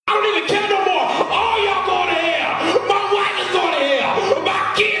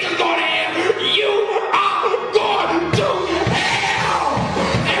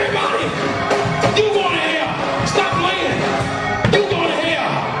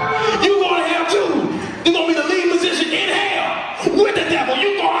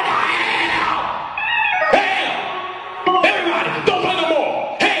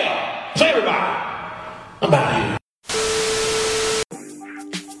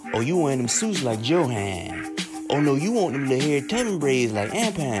Or you wearing them suits like Johan. Oh no, you want them little hair tubbing braids like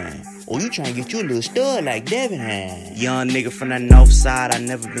Ampan. Or you trying to get you a little stud like Devin had. Young nigga from the north side, I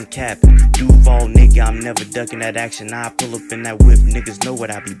never been capping. Duval nigga, I'm never ducking that action. I pull up in that whip, niggas know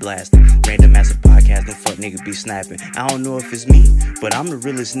what I be blasting. Random ass podcast, them fuck niggas be snapping. I don't know if it's me, but I'm the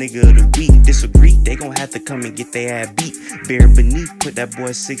realest nigga of the week. Disagree, they gon' have to come and get their ass beat. Bare beneath, put that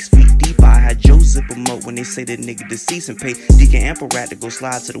boy 6 feet deep. I had Joe zip him up when they say that nigga deceased and pay Deacon Ample Rat to go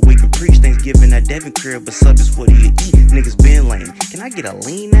slide to the wake and preach. Thanksgiving at Devin crib, but sub is what he eat. Niggas been lame. Can I get a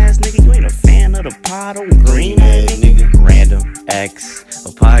lean ass nigga? You ain't a fan of the pod or green ass nigga? Random X, a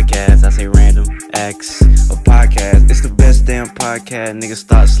podcast. I say Random X, a podcast. It's the best damn podcast. Nigga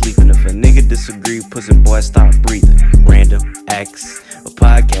stop sleeping. If a nigga disagree, pussy boy stop breathing. Random X, a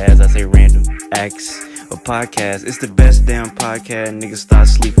podcast. I say Random X, a podcast. It's the best damn podcast. Nigga stop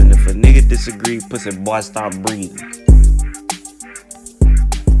sleeping. If a nigga disagree, pussy boy stop breathing.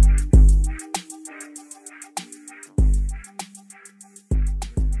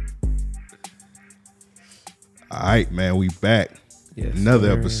 All right, man, we back. Yes, Another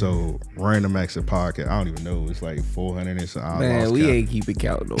sir. episode, Random Accent Podcast. I don't even know. It's like 400 and something. Man, we ain't keeping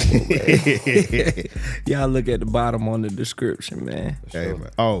count no more, man. Y'all look at the bottom on the description, man. Hey, man.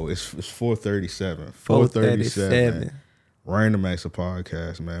 Oh, it's 437. 437. Random Accent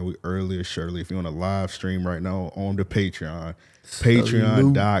Podcast, man. We earlier, surely. If you're on a live stream right now on the Patreon,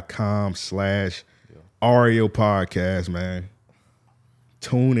 patreon.com/Ario Podcast, man.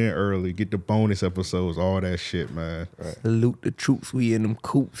 Tune in early, get the bonus episodes, all that shit, man. Right. Salute the troops. We in them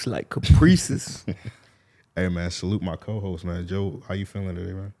coops like caprices. Hey, man, salute my co-host, man. Joe, how you feeling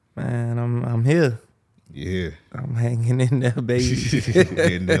today, man? Man, I'm here. Yeah. I'm hanging in there, baby.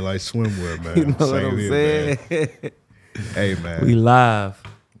 Getting there like swimwear, man. You know what Same I'm here, saying? man. Hey, man. We live.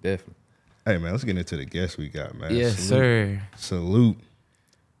 Definitely. Hey, man, let's get into the guests we got, man. Yes, sir. Salute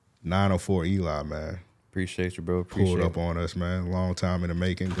 904 Eli, man. Appreciate you, bro. Appreciate Pulled up on us, man. Long time in the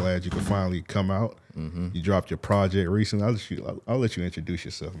making. Glad you could finally come out. Mm-hmm. You dropped your project recently. I'll let you introduce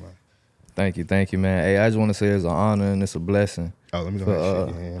yourself, man. Thank you, man. Hey, I just want to say it's an honor and it's a blessing. Oh, let me go ahead and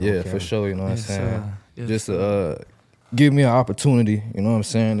shake your hand. Yeah, Okay. for sure. You know what I'm Yes, saying? yes, Just to give me an opportunity, you know what I'm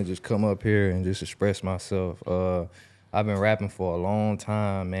saying, to just come up here and just express myself. I've been rapping for a long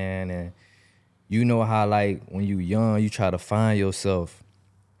time, man, and you know how, like, when you young, you try to find yourself.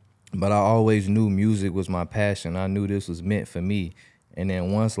 But I always knew music was my passion. I knew this was meant for me. And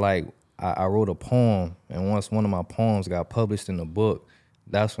then once, like, I wrote a poem, and once one of my poems got published in a book,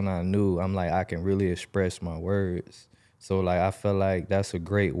 that's when I knew I'm like, I can really express my words. So, like, I feel like that's a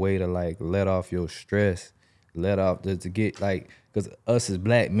great way to, like, let off your stress, let off, to get, like, because us as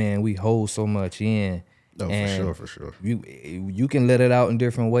black men, we hold so much in. No, And for sure. You can let it out in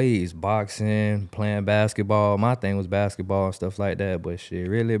different ways. Boxing, playing basketball. My thing was basketball and stuff like that. But shit,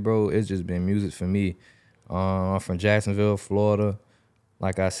 really, bro, it's just been music for me. I'm from Jacksonville, Florida.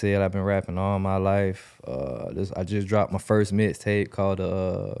 Like I said, I've been rapping all my life. I just dropped my first mixtape called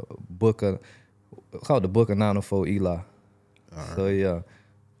the Book of 904 Eli. Right. So yeah,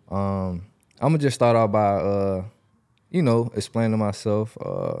 I'm gonna just start off by explaining myself.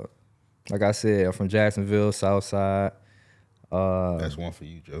 Like I said, I'm from Jacksonville, South Side. That's one for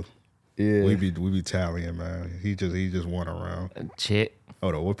you, Joe. Yeah, We be tallying, man. He just won around. Check.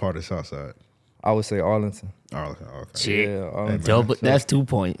 Hold on, what part of South Side? I would say Arlington. Arlington, okay. Check. Yeah, Arlington. Double, that's 2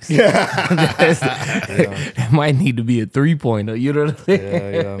 points. That might need to be a 3-pointer. You know what I'm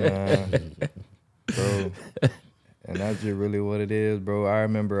saying? Yeah, man. Bro. And that's just really what it is, bro. I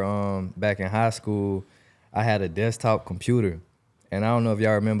remember back in high school, I had a desktop computer. And I don't know if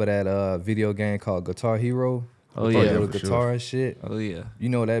y'all remember that video game called Guitar Hero. Oh, yeah. With for guitar sure. and shit. Oh, yeah. You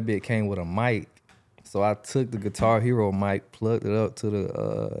know that bit came with a mic. So I took the Guitar Hero mic, plugged it up to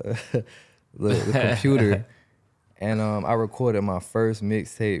the computer, and I recorded my first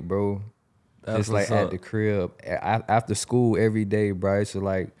mixtape, bro. That's Just like what's at up. the crib. After school every day, bro, I used to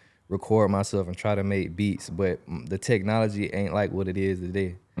like record myself and try to make beats, but the technology ain't like what it is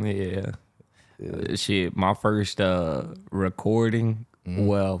today. Yeah. Shit, my first recording,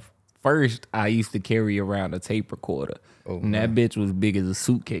 well, first I used to carry around a tape recorder. And that bitch was big as a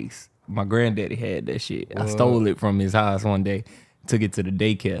suitcase. My granddaddy had that shit. I stole it from his house one day, took it to the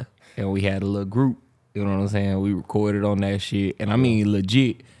daycare, and we had a little group. You know what I'm saying? We recorded on that shit. And I mean,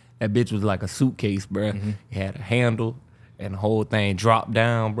 legit, that bitch was like a suitcase, bruh. It had a handle, and the whole thing dropped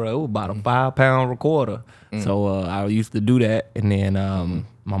down, bro. It was about a 5-pound recorder. So I used to do that. And then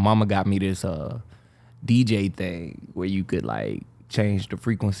my mama got me this DJ thing where you could like change the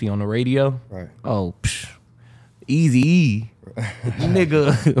frequency on the radio. Right. Oh, Easy E.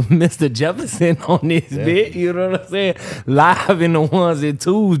 Nigga, Mr. Jefferson on this bit, you know what I'm saying? Live in the ones and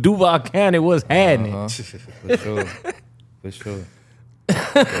twos, Duval County, what's happening? For sure. For sure.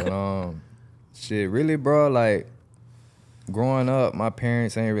 But, shit, really, bro, like, growing up, my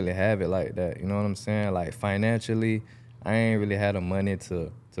parents ain't really have it like that. You know what I'm saying? Like, financially, I ain't really had the money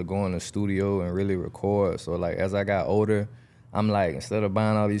to go in the studio and really record. So, like, as I got older, I'm like, instead of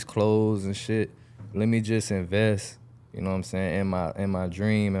buying all these clothes and shit, let me just invest, you know what I'm saying, in my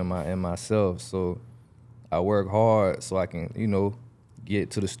dream and myself. So I work hard so I can, you know,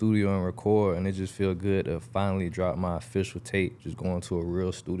 get to the studio and record, and it just feel good to finally drop my official tape, just going to a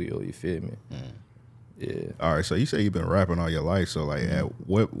real studio, you feel me? Yeah. All right, so you say you've been rapping all your life, so like,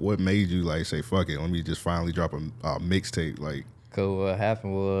 what made you like say, fuck it, let me just finally drop a mixtape? Like, Cause what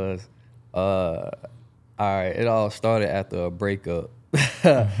happened was, all right, it all started after a breakup.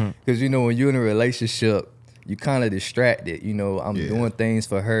 Cause you know, when you're in a relationship, you kind of distracted. You know, I'm doing things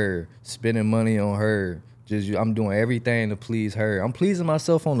for her, spending money on her. I'm doing everything to please her. I'm pleasing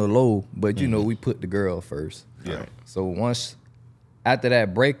myself on the low, but you know, we put the girl first. Yeah. So once after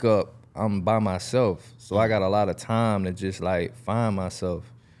that breakup, I'm by myself. So I got a lot of time to just like find myself.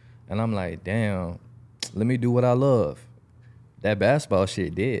 And I'm like, damn, let me do what I love. That basketball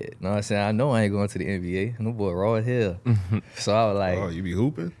shit dead. You know what I'm saying? I know I ain't going to the NBA. No boy raw as hell. So I was like, oh, you be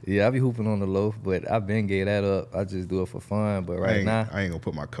hooping? Yeah, I be hooping on the low, but I've been gave that up. I just do it for fun. But now, I ain't gonna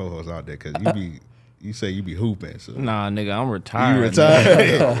put my co-host out there because you say you be hooping. So. Nah, nigga, I'm retired. You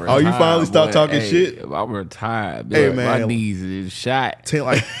retired? Oh, you finally stopped talking shit? I'm retired. Hey, man. My knees is shot.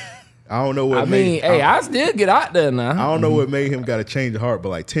 I don't know what I still get out there now. I don't know what made him got to change the heart, but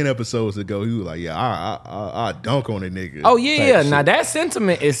like 10 episodes ago, he was like, yeah, I dunk on a nigga. Oh, yeah. Now, that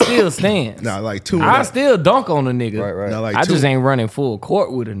sentiment is still stands. Nah, like two. I still dunk on a nigga. Right. Now, like I just ain't running full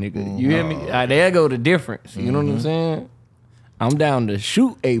court with a nigga. You hear me? There go the difference. You know what I'm saying? I'm down to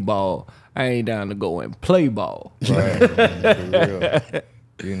shoot a ball. I ain't down to go and play ball. Right. For real.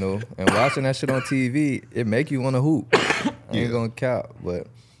 You know, and watching that shit on TV, it make you want to hoop. I ain't gonna count, but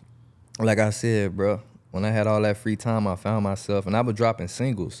like I said, bro, when I had all that free time, I found myself, and I was dropping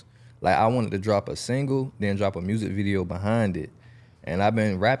singles. Like, I wanted to drop a single, then drop a music video behind it. And I've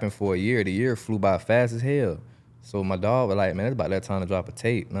been rapping for a year. The year flew by fast as hell. So my dog was like, man, it's about that time to drop a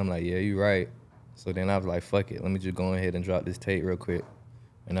tape. And I'm like, yeah, you right. So then I was like, fuck it. Let me just go ahead and drop this tape real quick.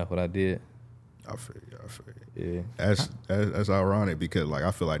 And that's what I did. I feel you. Yeah. That's ironic because like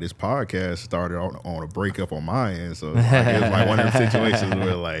I feel like this podcast started on a breakup on my end. So like, it was like one of them situations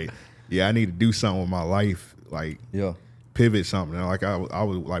where like, yeah, I need to do something with my life, like pivot something. And like I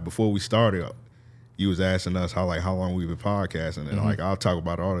was like before we started, you was asking us how long we've been podcasting, and like I'll talk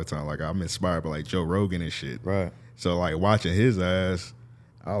about it all the time. Like I'm inspired by like Joe Rogan and shit. Right. So like watching his ass,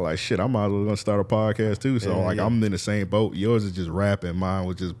 I was like, shit, I might as well gonna start a podcast too. So I'm in the same boat. Yours is just rapping, mine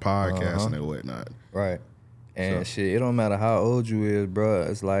was just podcasting and whatnot. Right. And shit, it don't matter how old you is, bro.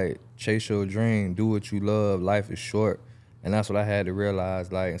 It's like chase your dream, do what you love. Life is short. And that's what I had to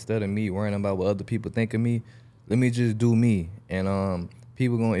realize. Like, instead of me worrying about what other people think of me, let me just do me. And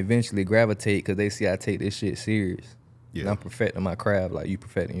people gonna eventually gravitate because they see I take this shit serious. Yeah. And I'm perfecting my craft like you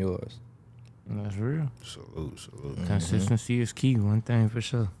perfecting yours. That's real. Salute. Consistency is key, one thing for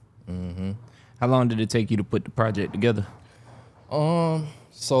sure. Mm-hmm. How long did it take you to put the project together?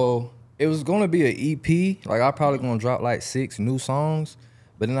 So it was gonna be an EP. Like, I probably gonna drop like 6 new songs.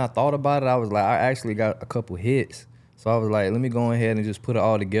 But then I thought about it. I was like, I actually got a couple hits. So I was like, let me go ahead and just put it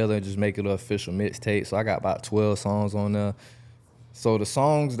all together and just make it an official mixtape. So I got about 12 songs on there. So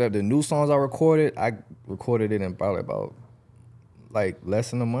the new songs I recorded it in probably about like less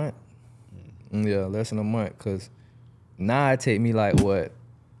than a month. Yeah, less than a month. Cause now it take me like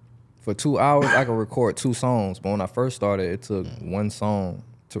for 2 hours I can record 2 songs. But when I first started, it took 1 song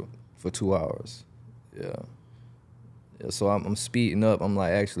for 2 hours. Yeah. So I'm speeding up. I'm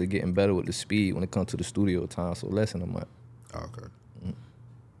like actually getting better with the speed when it comes to the studio time. So less than a month. Okay.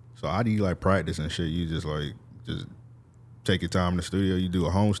 So how do you like practice and shit? You just take your time in the studio. You do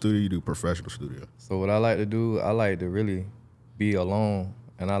a home studio. You do professional studio. So what I like to do, I like to really be alone,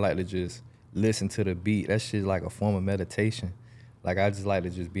 and I like to just listen to the beat. That shit's like a form of meditation. Like, I just like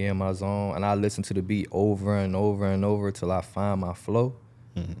to just be in my zone, and I listen to the beat over and over and over till I find my flow.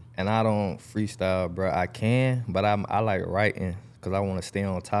 And I don't freestyle, bro. I can, but I like writing because I want to stay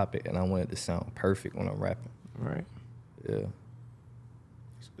on topic and I want it to sound perfect when I'm rapping. Right. Yeah.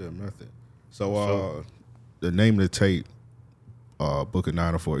 It's a good method. So the name of the tape, Book of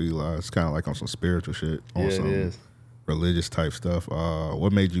 904 Eli, it's kind of like on some spiritual shit, on some religious type stuff.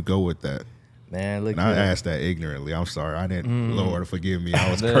 What made you go with that? Man, look. And I asked that ignorantly. I'm sorry. I didn't. Lord, forgive me. I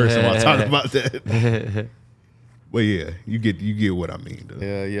was cursing while talking about that. But yeah, you get what I mean, though.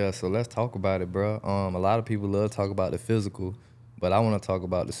 Yeah. So let's talk about it, bro. A lot of people love to talk about the physical, but I want to talk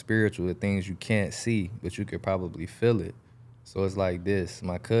about the spiritual, the things you can't see, but you could probably feel it. So it's like this.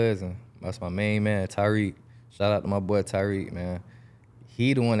 My cousin, that's my main man, Tyreek. Shout out to my boy Tyreek, man.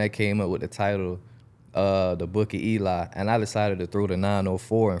 He the one that came up with the title, the Book of Eli, and I decided to throw the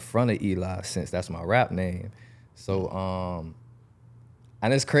 904 in front of Eli since that's my rap name. So,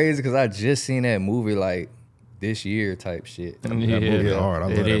 and it's crazy because I just seen that movie like this year type shit. That movie is hard. I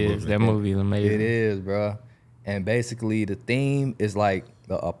love that movie. That movie is amazing. It is, bro. And basically the theme is like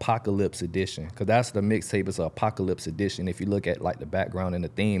the Apocalypse Edition, because that's the mixtape. It's an Apocalypse Edition. If you look at like the background and the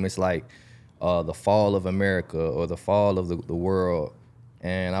theme, it's like the fall of America or the fall of the world.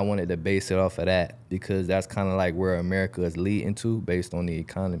 And I wanted to base it off of that because that's kind of like where America is leading to based on the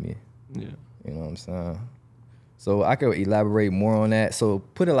economy. Yeah. You know what I'm saying? So I could elaborate more on that. So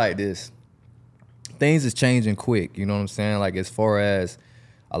put it like this. Things is changing quick, you know what I'm saying? Like as far as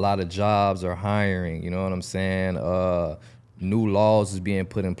a lot of jobs are hiring, you know what I'm saying? New laws is being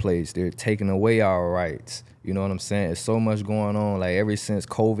put in place. They're taking away our rights. You know what I'm saying? There's so much going on. Like ever since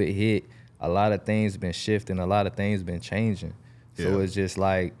COVID hit, a lot of things been shifting, a lot of things been changing. So it's just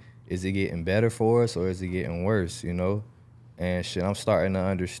like, is it getting better for us or is it getting worse, you know? And shit, I'm starting to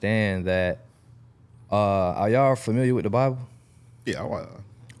understand that. Are y'all familiar with the Bible? Yeah,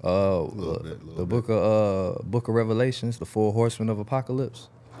 The book of Revelations, the 4 horsemen of apocalypse.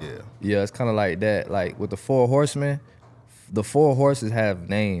 Yeah, it's kind of like that. Like with the 4 horsemen, the 4 horses have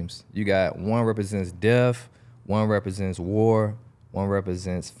names. You got one represents death, one represents war, one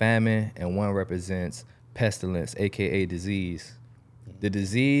represents famine, and one represents pestilence, aka disease. The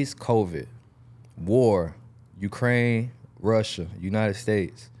disease, COVID. War, Ukraine, Russia, United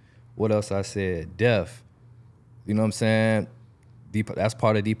States. What else I said? Death. You know what I'm saying? That's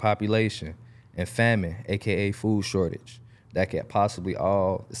part of depopulation. And famine, aka food shortage. That could possibly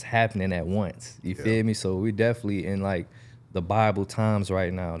all is happening at once. You feel me? So we definitely in like the Bible times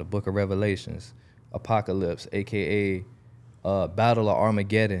right now, the book of Revelations, apocalypse, aka battle of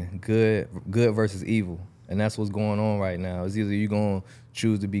Armageddon, good versus evil. And that's what's going on right now. It's either you gonna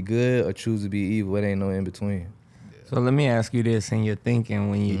choose to be good or choose to be evil. It ain't no in between. So let me ask you this: in your thinking,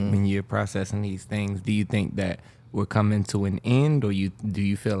 when you're processing these things, do you think that we're coming to an end, or do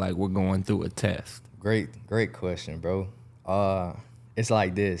you feel like we're going through a test? Great question, bro. It's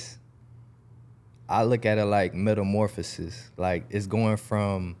like this. I look at it like metamorphosis. Like it's going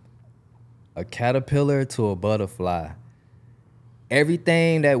from a caterpillar to a butterfly.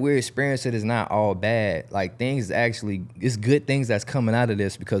 Everything that we're experiencing is not all bad. Like it's good things that's coming out of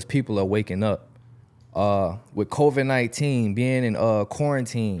this because people are waking up. With COVID-19 being in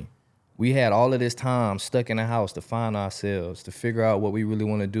quarantine, we had all of this time stuck in the house to find ourselves, to figure out what we really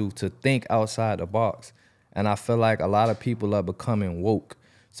want to do, to think outside the box. And I feel like a lot of people are becoming woke.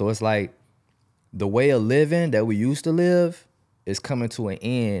 So it's like the way of living that we used to live is coming to an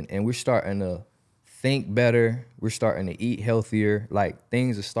end, and we're starting to think better. We're starting to eat healthier. Like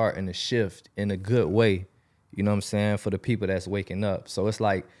things are starting to shift in a good way. You know what I'm saying? For the people that's waking up. So it's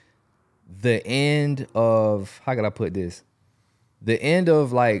like the end of, how could I put this? The end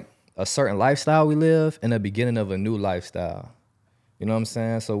of like a certain lifestyle we live and the beginning of a new lifestyle. You know what I'm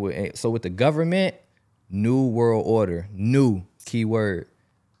saying? So with the government, new world order, new keyword.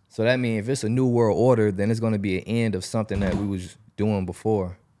 So that means if it's a new world order, then it's going to be an end of something that we was doing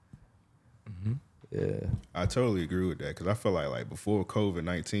before. Mm-hmm. Yeah, I totally agree with that because I feel like before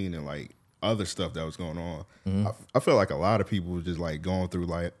COVID-19 and like other stuff that was going on, I feel like a lot of people were just like going through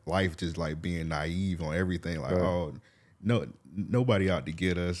life just like being naive on everything. Like, oh, no, nobody out to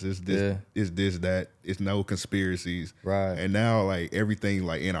get us. It's this, it's this, that. It's no conspiracies. Right. And now like everything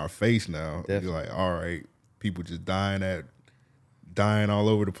like in our face now. Definitely. You're like, all right, people just dying all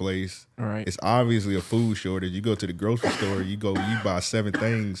over the place. Right. It's obviously a food shortage. You go to the grocery store, you buy 7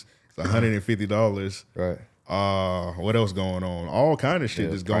 things. It's $150. Right. What else going on? All kind of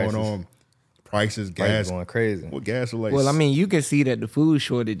shit just going on. Prices, gas going crazy. What gas are like? Well, I mean, you can see that the food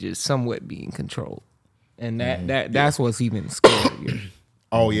shortage is somewhat being controlled, and that's what's even scarier.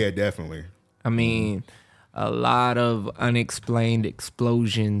 Oh yeah, definitely. I mean, a lot of unexplained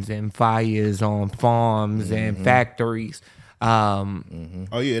explosions and fires on farms and factories. Oh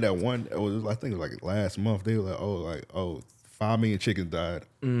yeah, that one. I think it was like last month. They were like, 5 million chickens died.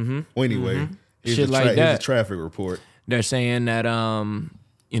 Well, anyway, Shit like that. Here's a traffic report. They're saying that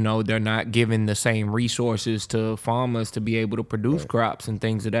they're not giving the same resources to farmers to be able to produce crops and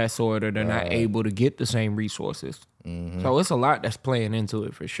things of that sort, or they're not able to get the same resources. So it's a lot that's playing into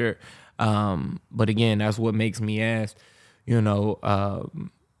it for sure. But again, that's what makes me ask,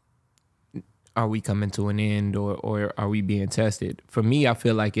 are we coming to an end, or are we being tested? For me, I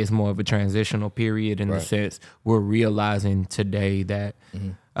feel like it's more of a transitional period in the sense we're realizing today that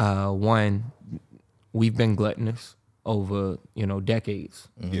one, we've been gluttonous over decades.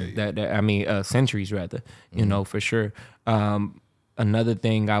 Centuries rather. For sure. Another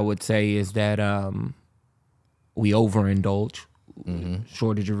thing I would say is that we overindulge,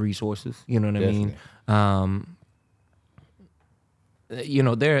 shortage of resources. You know what Definitely. I mean?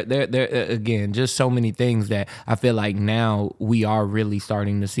 There again, just so many things that I feel like now we are really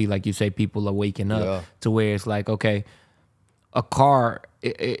starting to see, like you say, people are waking up to where it's like, okay, a car,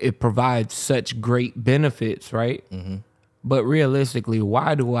 it provides such great benefits, right? But realistically,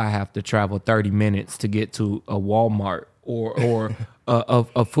 why do I have to travel 30 minutes to get to a Walmart or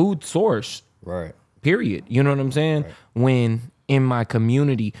a food source? Right. Period. You know what I'm saying? Right. When in my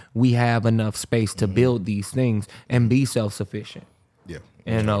community, we have enough space to build these things and be self-sufficient. Yeah.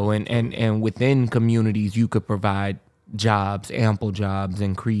 And within communities, you could provide jobs, ample jobs,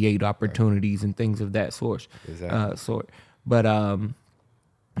 and create opportunities and things of that sort. Exactly. But I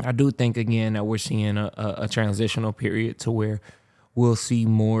do think, again, that we're seeing a transitional period to where we'll see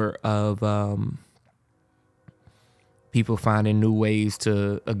more of people finding new ways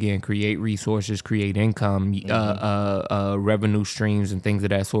to, again, create resources, create income, revenue streams and things of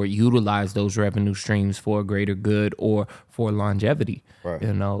that sort, utilize those revenue streams for a greater good or for longevity. Right.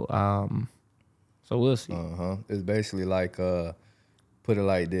 So we'll see. It's basically like, put it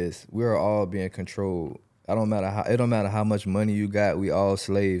like this: we're all being controlled. It don't matter how much money you got. We all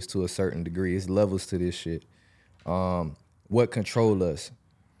slaves to a certain degree. It's levels to this shit. What control us?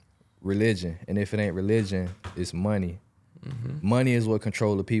 Religion. And if it ain't religion, it's money. Money is what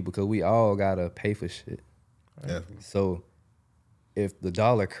control the people, because we all gotta pay for shit. Definitely. So if the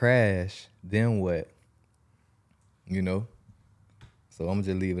dollar crash, then what? So I'm gonna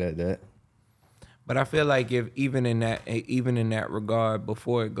just leave it at that. But I feel like if even in that regard,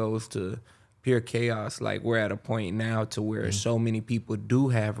 before it goes to pure chaos, like we're at a point now to where so many people do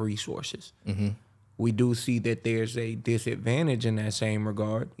have resources. We do see that there's a disadvantage in that same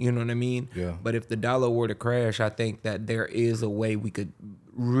regard. You know what I mean? Yeah. But if the dollar were to crash, I think that there is a way we could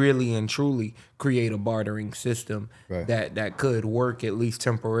really and truly create a bartering system that could work, at least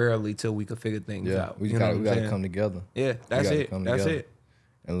temporarily, till we could figure things out. We gotta come together. Yeah, that's it. That's it.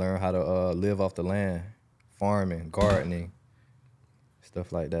 And learn how to live off the land, farming, gardening,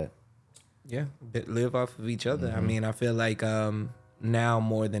 stuff like that. Yeah, live off of each other. I mean, I feel like now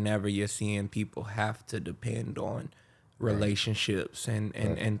more than ever, you're seeing people have to depend on relationships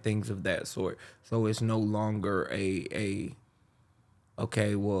and things of that sort. So it's no longer and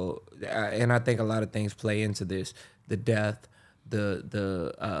I think a lot of things play into this: the death,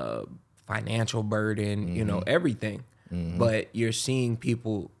 the financial burden, everything. But you're seeing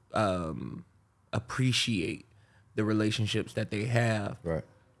people appreciate the relationships that they have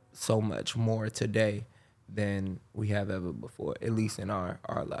so much more today than we have ever before, at least in our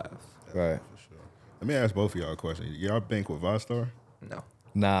lives. Right. For sure. Let me ask both of y'all a question. Y'all bank with Vostar? No.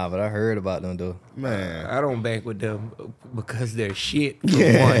 Nah, but I heard about them though. Man. I don't bank with them because they're shit, for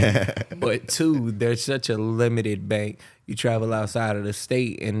one. But two, they're such a limited bank. You travel outside of the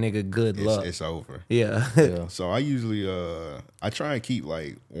state and nigga, good luck. It's over. Yeah. So I usually I try and keep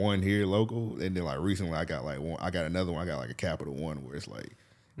like one here local, and then like recently I got another one. I got like a Capital One where it's like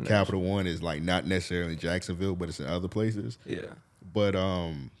Capital One is like not necessarily in Jacksonville, but it's in other places. Yeah. But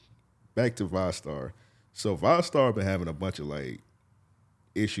back to Vostar. So Vostar been having a bunch of like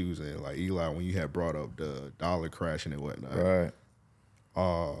issues, and like Eli, when you had brought up the dollar crashing and whatnot. Right.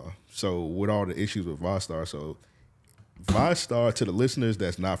 So with all the issues with Vostar, so Vostar, to the listeners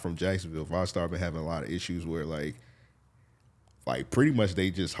that's not from Jacksonville, Vostar been having a lot of issues where like pretty much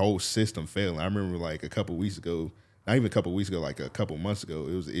they just whole system failing. I remember like a couple weeks ago, not even a couple weeks ago, like a couple months ago,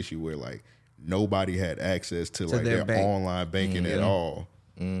 it was an issue where like nobody had access to like their online banking at all.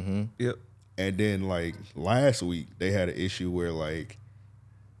 Yep. And then like last week they had an issue where like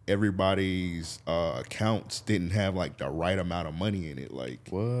everybody's accounts didn't have like the right amount of money in it. Like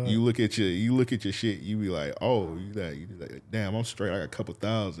what? you look at your shit, you be like, oh, you like, damn, I'm straight. I got a couple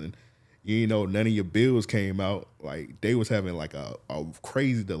thousand. You know, none of your bills came out. Like they was having like a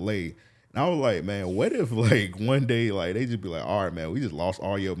crazy delay. And I was like, man, what if like one day like they just be like, all right, man, we just lost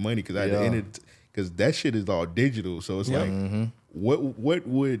all your money because at the end, because that shit is all digital. So it's like, what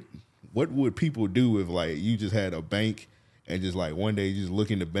would people do if like you just had a bank and just like one day you just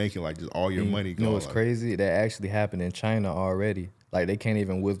look in the bank and like just all your money gone? You know what's crazy? That actually happened in China already. Like they can't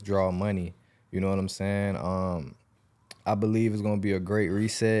even withdraw money. You know what I'm saying? I believe it's gonna be a great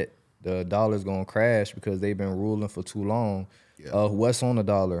reset The dollar's gonna crash because they've been ruling for too long. What's on the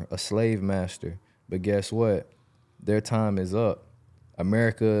dollar? A slave master. But guess what? Their time is up.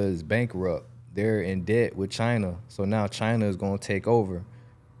 America is bankrupt. They're in debt with China. So now China is gonna take over.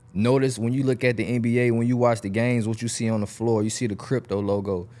 Notice when you look at the NBA, when you watch the games, what you see on the floor, you see the crypto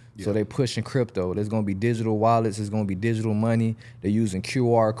logo. So they pushing crypto. There's gonna be digital wallets. There's gonna be digital money. They're using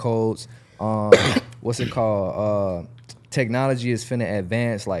QR codes. What's it called? Technology is finna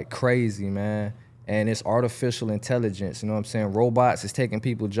advance like crazy, man. And it's artificial intelligence, you know what I'm saying? Robots is taking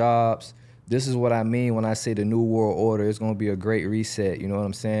people's jobs. This is what I mean when I say the new world order. It's gonna be a great reset, you know what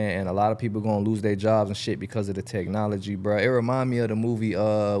I'm saying? And a lot of people gonna lose their jobs and shit because of the technology, bro. It remind me of the movie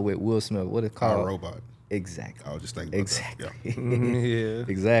with Will Smith. What it called? Robot. Exactly. I was just thinking about that. Yeah.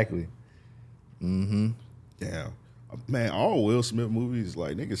 Exactly. Damn. Man, all Will Smith movies,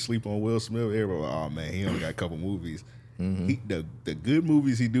 like, niggas sleep on Will Smith. Everybody like, oh, man, he only got a couple movies. The good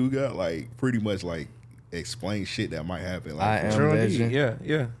movies he do got, like, pretty much, like, explain shit that might happen. Like, I Am Legend.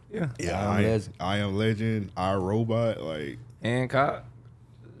 Yeah. I Am Legend, I, Robot, like. Hancock.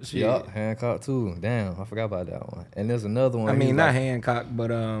 Shit. Yup, Hancock too. Damn, I forgot about that one. And there's another one. I mean, not like, Hancock,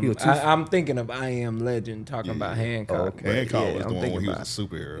 but I'm thinking of I Am Legend, talking about Hancock. Oh, okay. Hancock was the one where he was a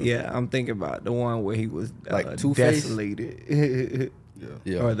superhero. Yeah, I'm thinking about the one where he was like Two-Face? Desolated.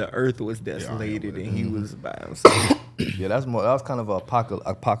 Yeah. Or the earth was desolated and he was by himself. Yeah, that was kind of an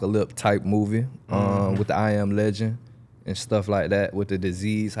apocalypse type movie with the I Am Legend and stuff like that, with the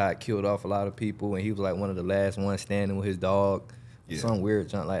disease, how it killed off a lot of people, and he was like one of the last ones standing with his dog. Yeah. Some weird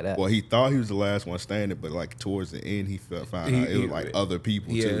junk like that. Well, he thought he was the last one standing, but like towards the end, he found out it was like other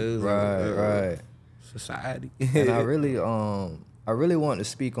people too. Right. Society. And I really want to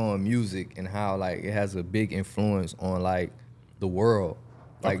speak on music and how like it has a big influence on like the world,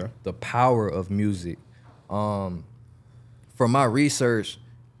 like the power of music. From my research,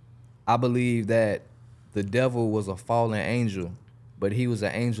 I believe that the devil was a fallen angel, but he was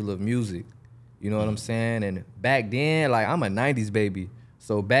an angel of music. You know what I'm saying? And back then, like, I'm a 90s baby.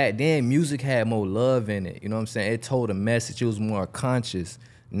 So back then, music had more love in it. You know what I'm saying? It told a message. It was more conscious.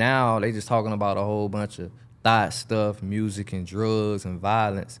 Now, they just talking about a whole bunch of thought stuff, music and drugs and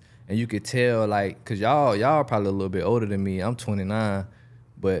violence. And you could tell, like, because y'all probably a little bit older than me. I'm 29.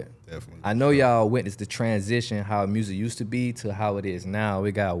 But definitely. I know y'all witnessed the transition, how music used to be to how it is now.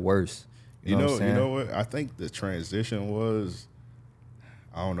 It got worse. You know what? I think the transition was...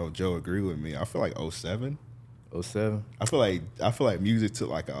 I don't know if Joe agree with me. I feel like 07. 07? I feel like music took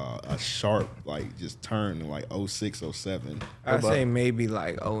like a sharp like just turn in like 06, 07. I'd say maybe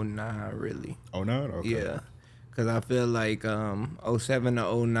like 09 really. 09? Okay. Yeah. Cause I feel like 07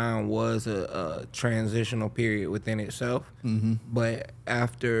 to 09 was a transitional period within itself. Mm-hmm. But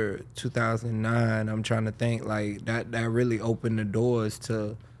after 2009, I'm trying to think like that really opened the doors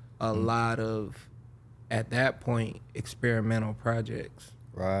to a lot of, at that point, experimental projects.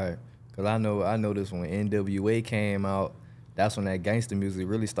 Right. Because I know this when NWA came out, that's when that gangster music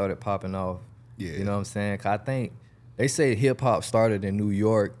really started popping off. Yeah. You know what I'm saying? Because I think they say hip-hop started in New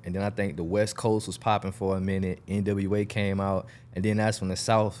York, and then I think the West Coast was popping for a minute. NWA came out, and then that's when the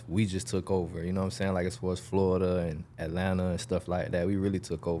South, we just took over. You know what I'm saying? Like as far as Florida and Atlanta and stuff like that, we really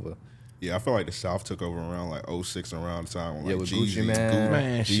took over. Yeah, I feel like the South took over around like 06, around the time when like with Jeezy, Gucci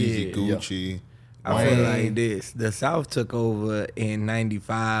Man. Jeezy, Gucci. Yeah. I feel like this. The South took over in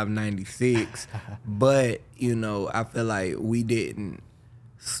 95, 96, but, you know, I feel like we didn't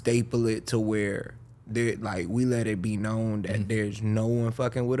staple it to where, like, we let it be known that there's no one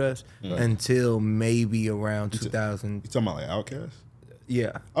fucking with us until maybe around 2000. You talking about like Outkast?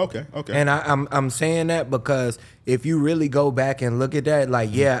 Yeah. Okay. And I'm saying that because if you really go back and look at that, like,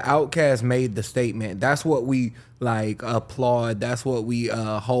 yeah, Outkast made the statement. That's what we like applaud. That's what we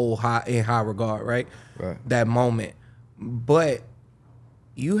hold in high regard, right? Right. That moment. But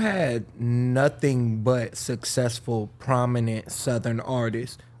you had nothing but successful, prominent Southern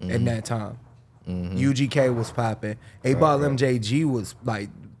artists in that time. UGK was popping. A-Ball MJG was like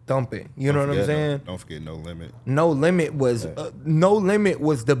thumping. You know what I'm saying? Don't forget No Limit. No Limit was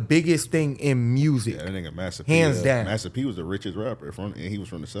the biggest thing in music. Yeah, that nigga Master P. Hands down. Master P was the richest rapper and he was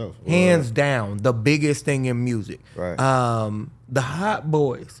from the South. Hands down, the biggest thing in music. Right. The Hot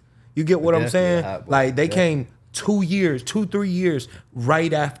Boys. You get what I'm saying? Like they came 3 years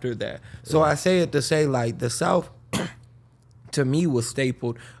right after that. So I say it to say like the South to me was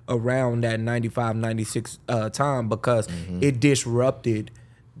stapled around that 95, 96 time because it disrupted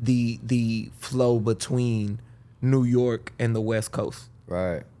the flow between New York and the West Coast.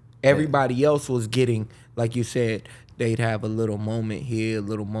 Right. Everybody else was getting, like you said, they'd have a little moment here, a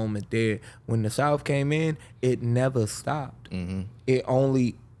little moment there. When the South came in, it never stopped. It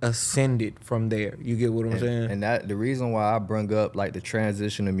only ascended from there. You get what I'm saying? And that the reason why I bring up like the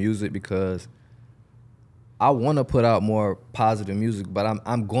transition of music, because I want to put out more positive music, but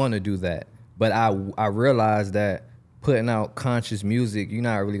I'm going to do that. But I realize that putting out conscious music, you're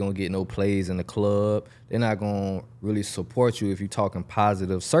not really gonna get no plays in the club. They're not gonna really support you if you're talking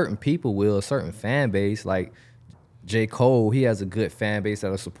positive. Certain people will, a certain fan base, like J. Cole, he has a good fan base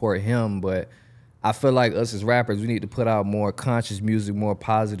that'll support him, but I feel like us as rappers, we need to put out more conscious music, more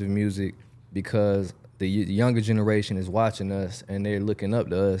positive music, because the younger generation is watching us and they're looking up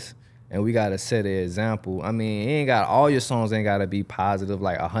to us, and we gotta set an example. I mean, all your songs ain't gotta be positive,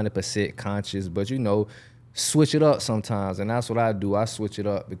 like 100% conscious, but you know, switch it up sometimes, and that's what I do. I switch it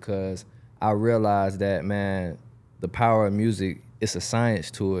up because I realize that, man, the power of music, it's a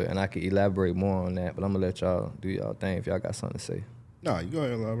science to it, and I can elaborate more on that, but I'm gonna let y'all do y'all thing if y'all got something to say. No, you go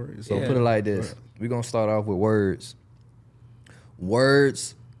ahead and elaborate. So put it like this. We're gonna start off with words.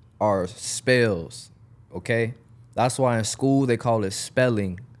 Words are spells, okay? That's why in school they call it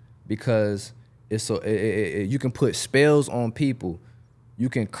spelling, because it's you can put spells on people. You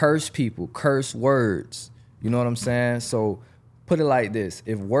can curse people, curse words. You know what I'm saying? So put it like this.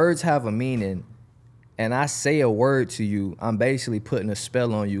 If words have a meaning and I say a word to you, I'm basically putting a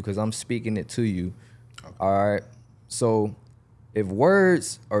spell on you because I'm speaking it to you. Okay. All right? So if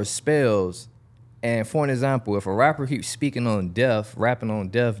words are spells, and for an example, if a rapper keeps speaking on death, rapping on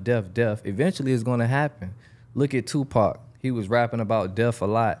death, eventually it's going to happen. Look at Tupac. He was rapping about death a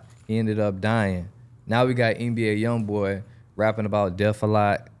lot. He ended up dying. Now we got NBA Youngboy rapping about death a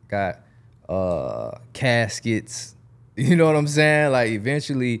lot, got caskets. You know what I'm saying? Like,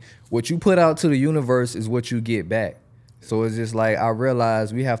 eventually, what you put out to the universe is what you get back. So it's just like, I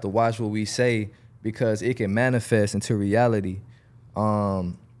realize we have to watch what we say because it can manifest into reality.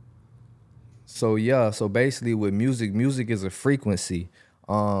 So basically with music is a frequency.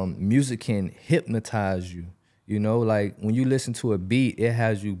 Music can hypnotize you. You know, like when you listen to a beat, it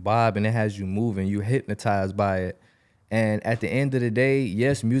has you bobbing, it has you moving, you're hypnotized by it. And at the end of the day,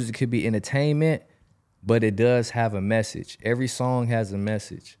 yes, music could be entertainment, but it does have a message. Every song has a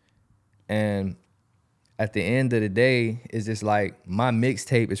message. And at the end of the day, it's just like my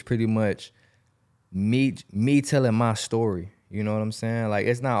mixtape is pretty much me telling my story. You know what I'm saying? Like,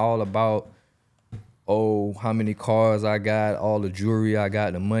 it's not all about, oh, how many cars I got, all the jewelry I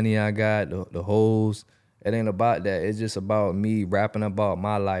got, the money I got, the hoes. It ain't about that. It's just about me rapping about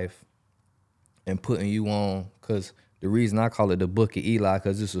my life and putting you on, because the reason I call it the Book of Eli,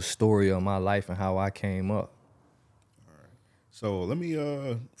 because it's a story of my life and how I came up. All right. So let me,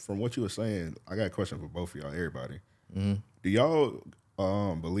 from what you were saying, I got a question for both of y'all, everybody. Mm-hmm. Do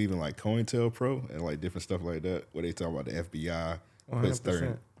y'all believe in like COINTELPRO and like different stuff like that, where they talk about the FBI?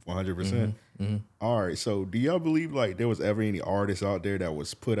 100%. 100%. Mm-hmm. All right. So do y'all believe like there was ever any artist out there that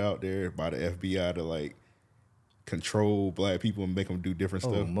was put out there by the FBI to like control black people and make them do different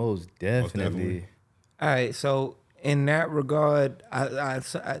stuff? Most definitely. All right. So in that regard, I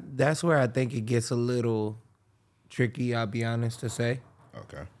that's where I think it gets a little tricky, I'll be honest to say.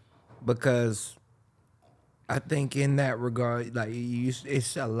 Okay. Because I think in that regard, like,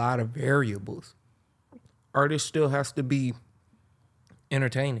 it's a lot of variables. Artist still has to be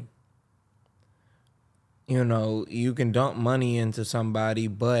entertaining. You know, you can dump money into somebody,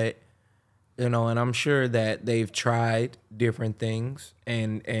 but, you know, and I'm sure that they've tried different things,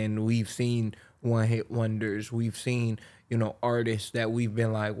 and we've seen one-hit wonders. We've seen, you know, artists that we've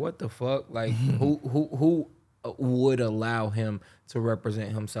been like, what the fuck? Like, who would allow him to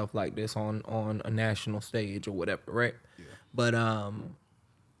represent himself like this on a national stage or whatever, right? Yeah. But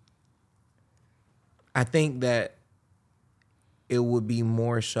I think that it would be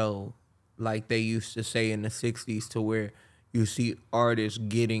more so like they used to say in the 60s, to where you see artists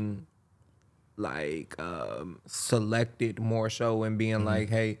getting like selected more so and being like,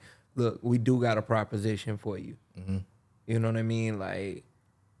 hey, look, we do got a proposition for you. Mm-hmm. You know what I mean? Like,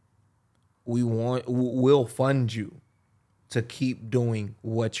 we'll fund you to keep doing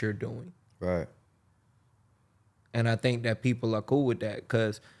what you're doing. Right. And I think that people are cool with that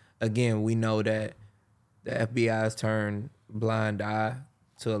because, again, we know that the FBI's turned blind eye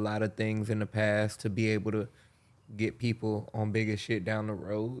to a lot of things in the past to be able to get people on bigger shit down the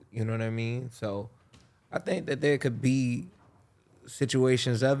road. You know what I mean? So I think that there could be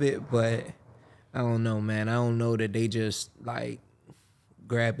situations of it, but I don't know, man. I don't know that they just like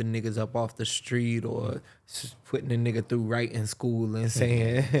grabbing niggas up off the street or putting a nigga through writing school and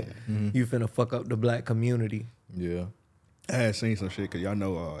saying you finna fuck up the black community. Yeah. I had seen some shit because y'all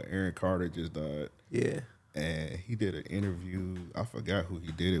know Aaron Carter just died. Yeah. And he did an interview. I forgot who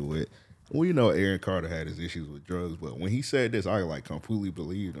he did it with. Well, you know, Aaron Carter had his issues with drugs, but when he said this, I like completely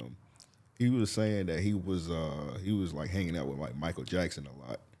believed him. He was saying that he was like hanging out with like Michael Jackson a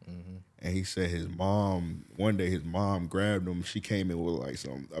lot, and he said one day his mom grabbed him. She came in with like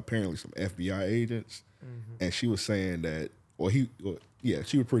some FBI agents, and she was saying that,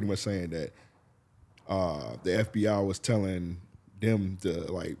 she was pretty much saying that the FBI was telling them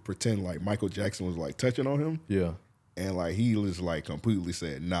to like pretend like Michael Jackson was like touching on him. Yeah. And like he was like completely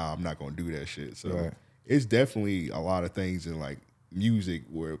said, nah, I'm not gonna do that shit. So it's definitely a lot of things in like music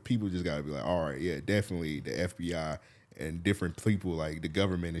where people just gotta be like, all right, yeah, definitely the FBI and different people like the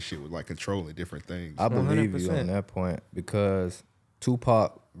government and shit was like controlling different things. I believe 100%. You on that point because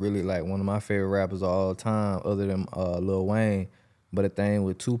Tupac really like one of my favorite rappers of all time, other than Lil Wayne. But the thing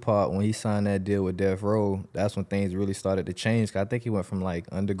with Tupac, when he signed that deal with Death Row, that's when things really started to change. I think he went from like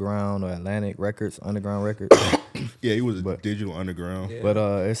Underground or Atlantic Records, Underground Records. Yeah, he was digital underground. Yeah. But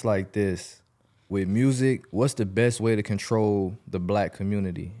it's like this. With music, what's the best way to control the black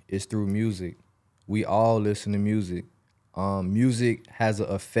community? It's through music. We all listen to music. Music has an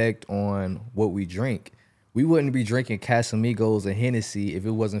effect on what we drink. We wouldn't be drinking Casamigos or Hennessy if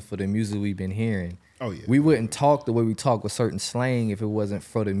it wasn't for the music we've been hearing. Oh, yeah. We wouldn't talk the way we talk with certain slang if it wasn't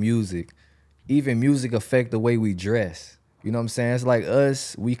for the music. Even music affect the way we dress. You know what I'm saying? It's like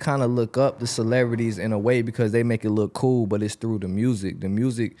us, we kind of look up the celebrities in a way because they make it look cool, but it's through the music. The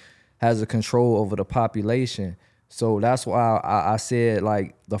music has a control over the population. So that's why I said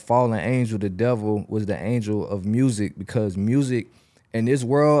like the fallen angel, the devil, was the angel of music, because music in this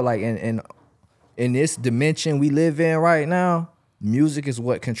world, like in this dimension we live in right now, music is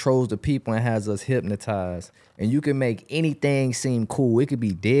what controls the people and has us hypnotized. And you can make anything seem cool. It could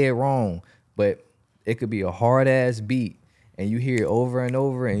be dead wrong, but it could be a hard-ass beat. And you hear it over and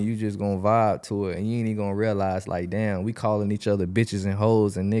over and you just gonna vibe to it. And you ain't even gonna realize like, damn, we calling each other bitches and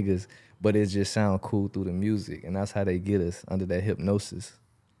hoes and niggas, but it just sound cool through the music. And that's how they get us, under that hypnosis.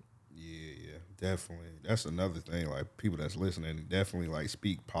 Yeah, definitely. That's another thing. Like people that's listening definitely like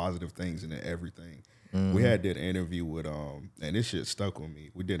speak positive things into everything. Mm-hmm. We did an interview with and this shit stuck with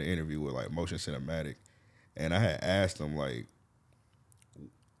me. We did an interview with like Motion Cinematic, and I had asked them like,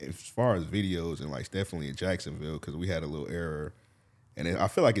 as far as videos and like definitely in Jacksonville, because we had a little error, and I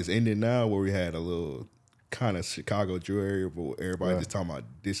feel like it's ended now where we had a little kind of Chicago Drew area, but everybody just talking about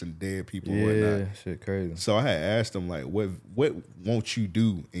dissing dead people and whatnot. Yeah, shit crazy. So I had asked him like, what won't you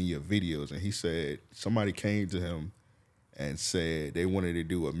do in your videos? And he said somebody came to him and said they wanted to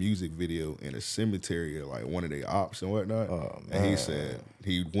do a music video in a cemetery or like one of their ops and whatnot. Oh, and he said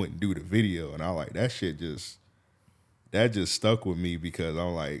he wouldn't do the video, and I like that shit that just stuck with me, because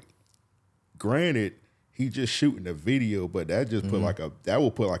I'm like, granted, he just shooting a video, but that just put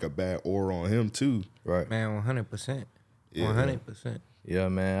will put like a bad aura on him too. Right. Man, 100%. 100%. Yeah,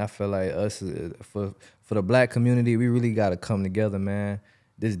 man. I feel like us for the black community, we really gotta come together, man.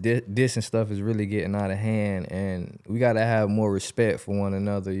 This and stuff is really getting out of hand, and we gotta have more respect for one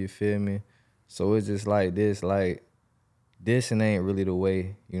another. You feel me? So it's just like this, and ain't really the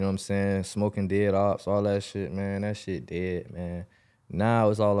way, you know what I'm saying? Smoking dead ops, all that shit, man, that shit dead, man.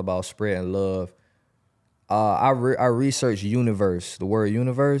 Now it's all about spreading love. I researched universe, the word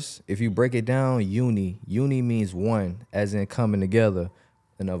universe. If you break it down, uni means one, as in coming together.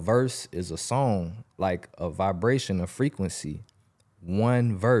 And a verse is a song, like a vibration, a frequency.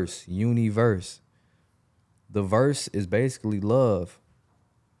 One verse, universe. The verse is basically love.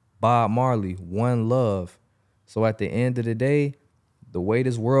 Bob Marley, one love. So at the end of the day, the way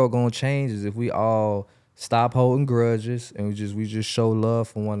this world gonna change is if we all stop holding grudges and we just show love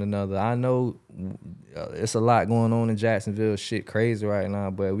for one another. I know it's a lot going on in Jacksonville, shit crazy right now,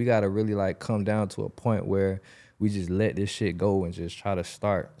 but we gotta really like come down to a point where we just let this shit go and just try to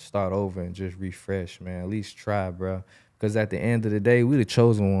start over and just refresh, man. At least try, bro. Because at the end of the day, we the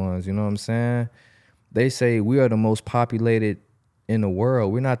chosen ones, you know what I'm saying? They say we are the most populated in the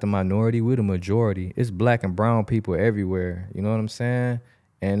world. We're not the minority, we're the majority. It's black and brown people everywhere, you know what I'm saying?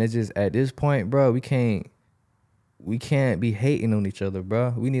 And it's just at this point, bro, we can't be hating on each other,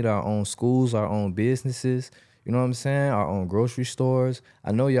 bro. We need our own schools, our own businesses, you know what I'm saying? Our own grocery stores.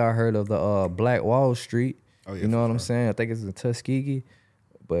 I know y'all heard of the Black Wall Street. Oh, yeah, you know what I'm saying? I think it's in Tuskegee.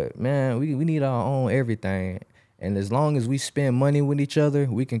 But man, we need our own everything. And as long as we spend money with each other,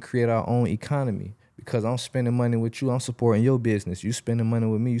 we can create our own economy. Because I'm spending money with you, I'm supporting your business. You spending money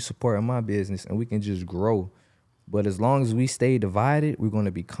with me, you supporting my business, and we can just grow. But as long as we stay divided, we're going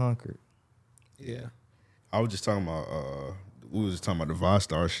to be conquered. Yeah. I was just talking about, we was just talking about the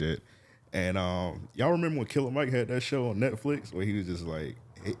Vostar shit. And y'all remember when Killer Mike had that show on Netflix where he was just like,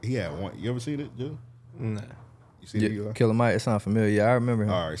 he had one. You ever seen it, Joe? Nah. You see Eli? Killer Mike, it sounds familiar. Yeah, I remember him.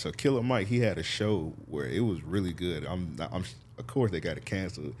 All right, so Killer Mike, he had a show where it was really good. Of course they got it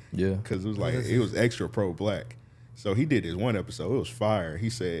canceled. Yeah, because it was like it was extra pro black. So he did his one episode. It was fire. He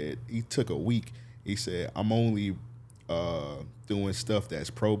said he took a week. He said I'm only doing stuff that's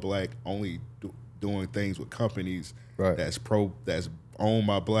pro black, only doing things with companies that's owned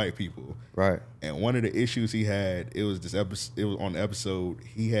by black people. Right. And one of the issues he had, it was on the episode,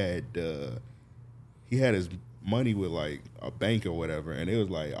 he had his money with like a bank or whatever, and it was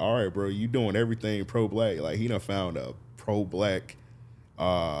like, all right, bro, you doing everything pro black. Like he done found a pro black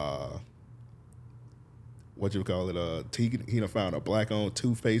what you call it? He done found a black owned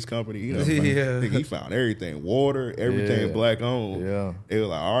toothpaste company. He found everything, water, everything black owned. Yeah. It was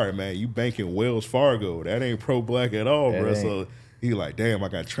like, all right, man, you banking Wells Fargo. That ain't pro black at all, bro. So he like, damn, I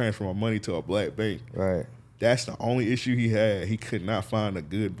got to transfer my money to a black bank. Right. That's the only issue he had. He could not find a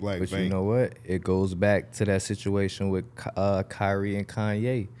good black bank. But you know what? It goes back to that situation with Kyrie and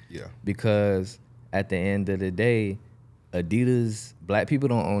Kanye. Yeah. Because at the end of the day, Adidas, black people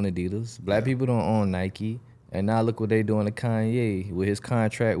don't own Adidas. Black people don't own Nike. And now look what they doing to Kanye with his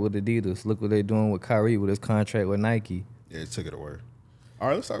contract with Adidas. Look what they doing with Kyrie with his contract with Nike. Yeah, it took it away. All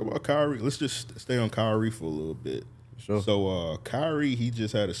right, let's talk about Kyrie. Let's just stay on Kyrie for a little bit. Sure. So Kyrie, he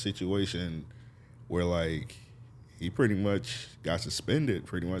just had a situation where like he pretty much got suspended.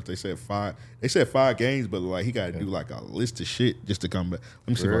 Pretty much, they said 5 games, but like he got to do like a list of shit just to come back. Let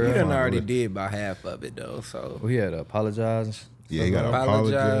me see. If I He can done find already it. did about half of it though. So Well, he had to apologize. Yeah, he got to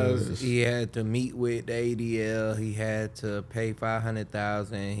apologize. He had to meet with the ADL. He had to pay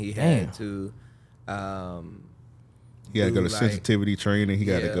 $500,000. He Damn. had to. He got to go to like- sensitivity training. He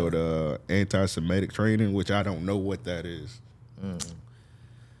got to Yeah. go to anti-Semitic training, which I don't know what that is.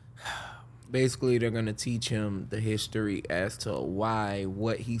 Basically, they're gonna teach him the history as to why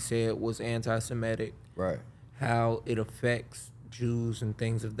what he said was anti-Semitic, Right. how it affects Jews and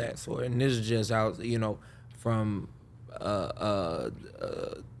things of that sort. And this is just out, from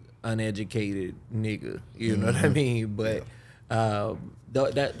uneducated nigga, you know what I mean? But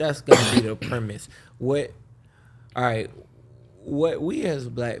that's gonna be the premise. What we as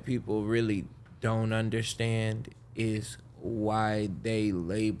black people really don't understand is why they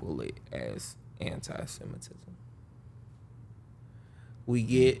label it as anti-Semitism. We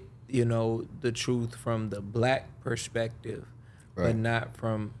get, the truth from the black perspective, but Right. not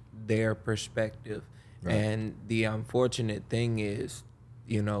from their perspective. Right. And the unfortunate thing is,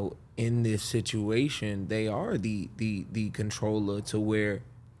 in this situation, they are the controller to where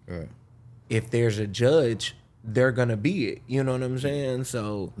Right. if there's a judge, they're gonna be it. You know what I'm saying?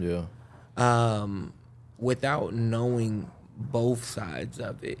 So Yeah. without knowing both sides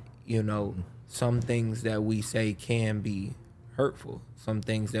of it, some things that we say can be hurtful. Some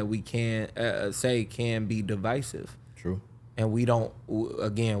things that we can say can be divisive. True. And we don't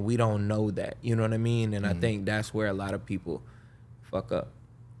know that. You know what I mean? And I think that's where a lot of people fuck up.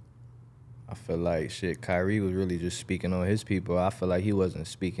 I feel like Kyrie was really just speaking on his people. I feel like he wasn't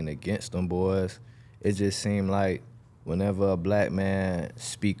speaking against them boys. It just seemed like whenever a black man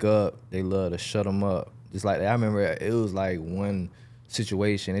speak up, they love to shut him up. Just like I remember it was like one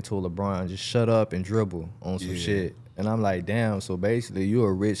situation, they told LeBron, just shut up and dribble on some shit. And I'm like, damn, so basically you're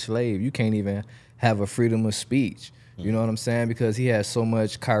a rich slave. You can't even have a freedom of speech. You know what I'm saying? Because he has so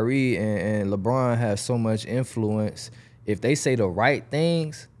much, Kyrie and LeBron has so much influence. If they say the right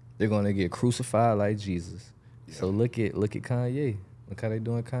things, they're gonna get crucified like Jesus. Yeah. So look at Kanye. Look how they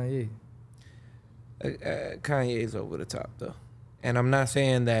doing Kanye. Kanye's over the top though, and I'm not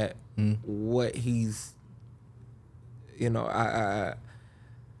saying that what he's, I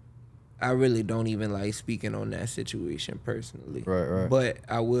really don't even like speaking on that situation personally. Right. But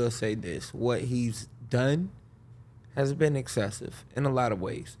I will say this: what he's done has been excessive in a lot of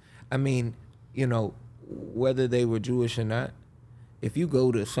ways. I mean, whether they were Jewish or not, if you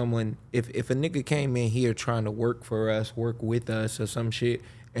go to someone, if a nigga came in here trying to work for us, work with us or some shit,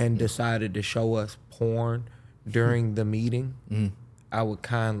 and decided to show us porn during the meeting, I would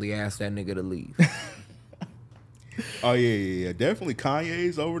kindly ask that nigga to leave. Oh yeah. Definitely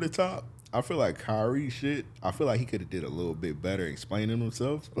Kanye's over the top. I feel like Kyrie shit. I feel like he could have did a little bit better explaining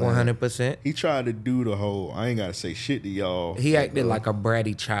himself. 100%. He tried to do the whole. I ain't gotta say shit to y'all. He acted like a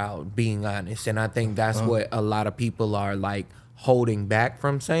bratty child, being honest, and I think that's what a lot of people are like holding back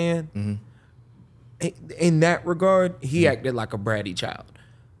from saying. In that regard, he acted like a bratty child.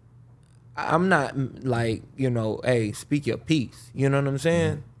 I'm not like, hey, speak your piece. You know what I'm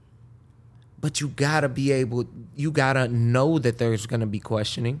saying? But you gotta know that there's gonna be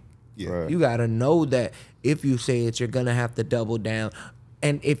questioning. Yeah. Right. You gotta know that if you say it, you're gonna have to double down.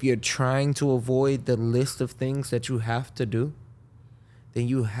 And if you're trying to avoid the list of things that you have to do, then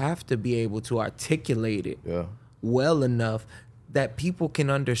you have to be able to articulate it well enough that people can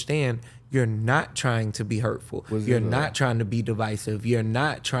understand you're not trying to be hurtful. You're not trying to be divisive. You're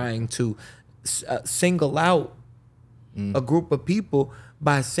not trying to single out a group of people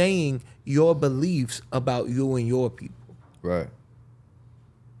by saying your beliefs about you and your people. Right.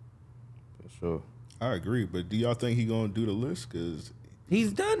 For sure. I agree, but do y'all think he gonna do the list? Because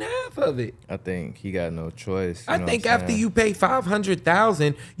he's done half of it. I think he got no choice. I think after you pay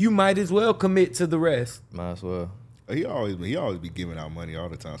 $500,000, you might as well commit to the rest. Might as well. He always be giving out money all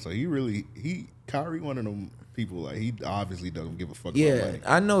the time. So Kyrie one of them people, like, he obviously doesn't give a fuck about money.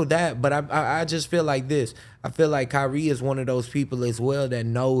 I know that, but I just feel like this. I feel like Kyrie is one of those people as well that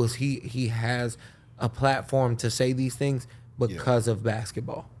knows he has a platform to say these things because of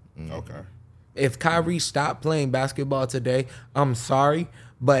basketball. Okay. If Kyrie stopped playing basketball today, I'm sorry,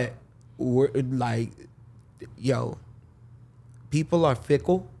 but we're like, people are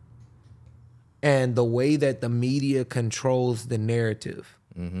fickle, and the way that the media controls the narrative,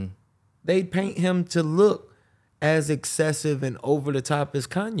 they paint him to look as excessive and over the top as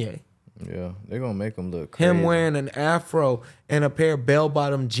Kanye. Yeah, they're gonna make him look crazy. Him wearing an afro and a pair of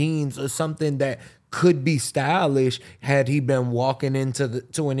bell-bottom jeans or something that could be stylish had he been walking into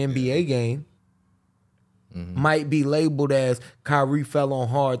an NBA game. Might be labeled as Kyrie fell on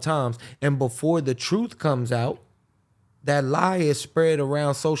hard times. And before the truth comes out, that lie is spread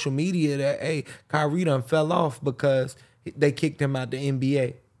around social media that, hey, Kyrie done fell off because they kicked him out the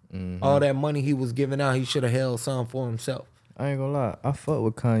NBA. All that money he was giving out, he should have held some for himself. I ain't gonna lie. I fuck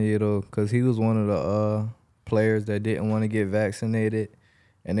with Kanye, though, because he was one of the players that didn't want to get vaccinated,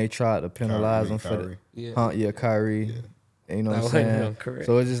 and they tried to penalize him for that. Kyrie. Yeah. You know what I'm saying?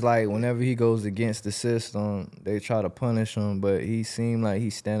 So it's just like whenever he goes against the system, they try to punish him, but he seemed like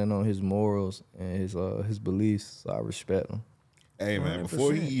he's standing on his morals and his beliefs. So I respect him. Hey man, 100%.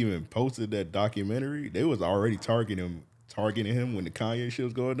 Before he even posted that documentary, they was already targeting him when the Kanye shit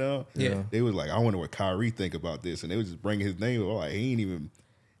was going down. Yeah. They was like, I wonder what Kyrie think about this, and they was just bringing his name up. Like, he ain't even.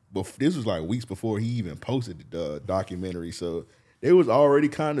 But this was like weeks before he even posted the documentary, so they was already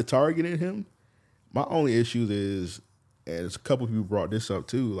kind of targeting him. My only issue is, and a couple people brought this up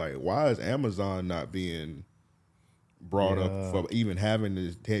too, like, why is Amazon not being brought up for even having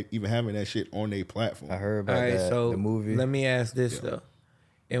that shit on their platform? I heard about the movie. Let me ask this though.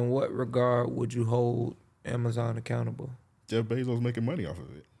 In what regard would you hold Amazon accountable? Jeff Bezos making money off of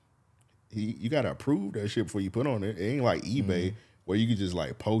it. You gotta approve that shit before you put on it. It ain't like eBay where you can just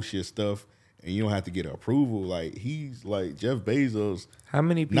like post your stuff and you don't have to get approval. Like, he's like Jeff Bezos. How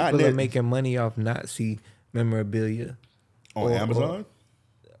many people are making money off Nazi memorabilia? On Amazon?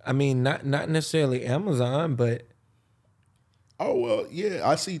 I mean, not necessarily Amazon, but oh well,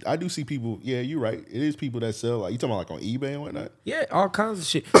 yeah. I do see people. Yeah, you're right. It is people that sell, like, you talking about like on eBay and whatnot. Yeah, all kinds of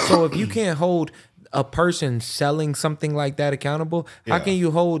shit. So if you can't hold a person selling something like that accountable, how can you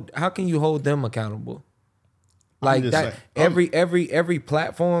hold them accountable? Like that, every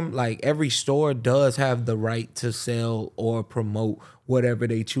platform, like every store does have the right to sell or promote whatever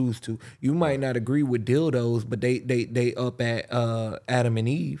they choose to. You might not agree with dildos, but they up at Adam and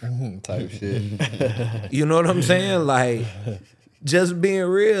Eve type shit. You know what I'm saying? Like, just being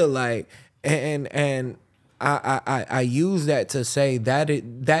real, like, and I use that to say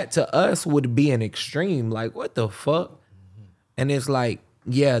that to us would be an extreme. Like, what the fuck? And it's like,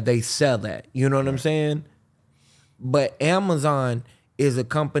 yeah, they sell that. You know what I'm saying? But Amazon is a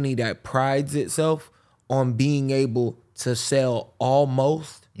company that prides itself on being able to sell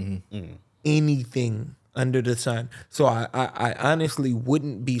almost anything under the sun. So I honestly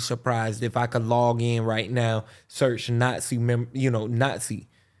wouldn't be surprised if I could log in right now, search Nazi, Nazi,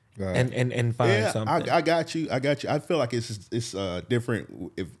 right, and find something. I got you. I feel like it's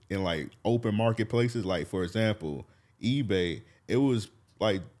different if in like open marketplaces. Like, for example, eBay. It was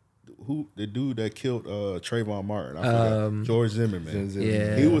like, who the dude that killed Trayvon Martin? I forgot. George Zimmerman.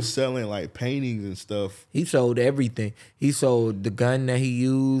 Yeah. He was selling like paintings and stuff. He sold everything. He sold the gun that he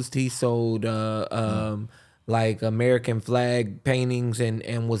used. He sold like American flag paintings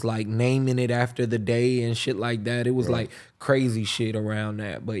and was like naming it after the day and shit like that. It was like crazy shit around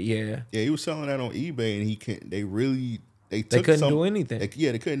that. But yeah. Yeah, he was selling that on eBay, and they couldn't do anything. They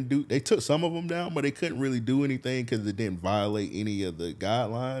couldn't do. They took some of them down, but they couldn't really do anything because it didn't violate any of the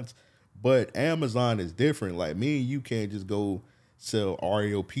guidelines. But Amazon is different. Like, me and you can't just go sell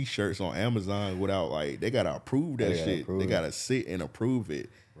REOP shirts on Amazon without, like, they gotta approve that shit. They gotta sit and approve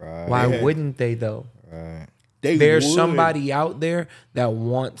it. Right. Why wouldn't they though? Right. there's somebody out there that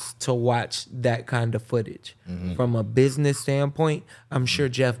wants to watch that kind of footage. From a business standpoint, I'm sure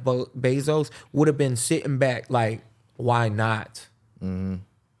Jeff Bezos would have been sitting back like, why not?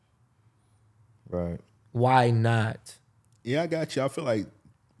 Right. Why not? Yeah, I got you. I feel like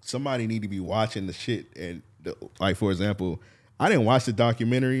somebody need to be watching the shit. And like, for example, I didn't watch the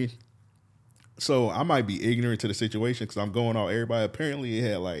documentary, so I might be ignorant to the situation because I'm going off everybody. Apparently, it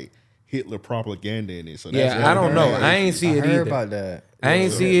had like Hitler propaganda in it. So that's I don't know. I ain't see it either. About that. I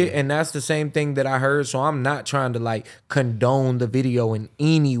ain't see it, and that's the same thing that I heard. So I'm not trying to like condone the video in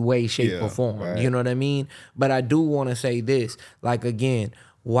any way, shape, or form. Right. You know what I mean? But I do want to say this. Like again,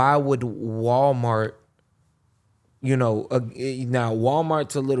 why would Walmart? You know, now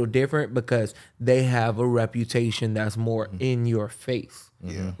Walmart's a little different because they have a reputation that's more in your face,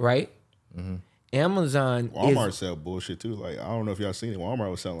 right? Walmart sell bullshit too. Like, I don't know if y'all seen it.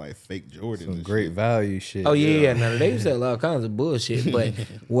 Walmart was selling like fake Jordans. Some and great shit. value shit. Oh yeah. Now they sell all kinds of bullshit, but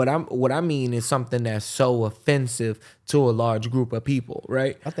what I mean is something that's so offensive to a large group of people,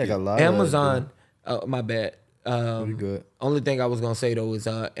 right? I think a lot Amazon. My bad. Pretty good. Only thing I was gonna say though is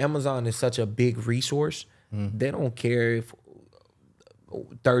Amazon is such a big resource. They don't care if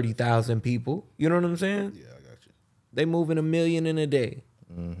 30,000 people. You know what I'm saying? Yeah, I got you. They moving 1 million in a day.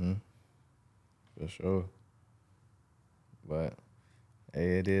 For sure. But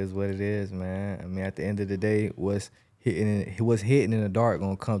hey, it is what it is, man. I mean, at the end of the day, what's hidden in the dark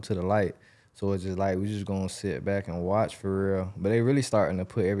gonna come to the light. So it's just like we just gonna sit back and watch for real. But they really starting to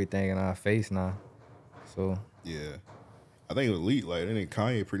put everything in our face now. So Yeah. I think it was leaked. Like, didn't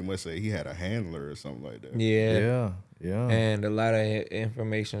Kanye pretty much say he had a handler or something like that? Yeah. Yeah. And a lot of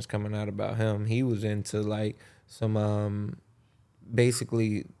information is coming out about him. He was into like some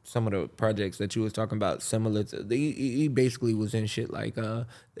basically some of the projects that you was talking about, similar to he basically was in shit like the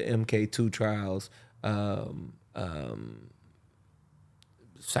MK2 trials,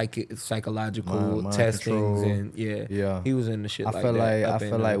 psychological Mind testings, control. and he was in the shit. I feel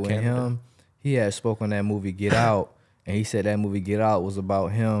like with him, he had spoke on that movie Get Out, and he said that movie Get Out was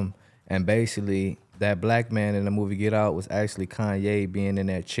about him, and basically that black man in the movie Get Out was actually Kanye being in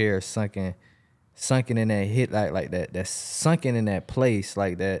that chair, sunken in that hit, like that sunken in that place,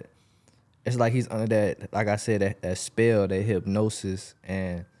 like that. It's like he's under that, like I said, that spell, that hypnosis,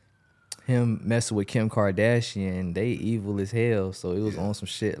 and him messing with Kim Kardashian, they evil as hell. So it was on some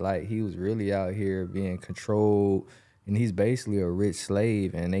shit like he was really out here being controlled, and he's basically a rich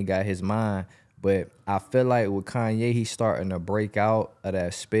slave, and they got his mind. But I feel like with Kanye, he's starting to break out of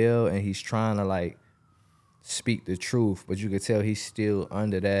that spell, and he's trying to like speak the truth, but you could tell he's still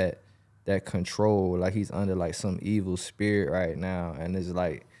under that control, like he's under like some evil spirit right now, and it's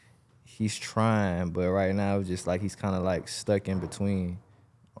like he's trying, but right now it's just like he's kind of like stuck in between.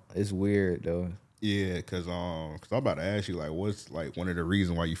 It's weird though. Yeah, cause I'm about to ask you like, what's like one of the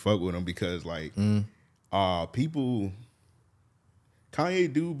reasons why you fuck with him? Because like, people,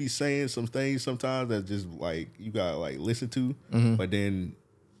 Kanye do be saying some things sometimes that just like you gotta like listen to, but then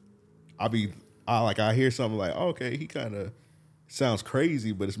I hear something like, oh, okay, he kind of sounds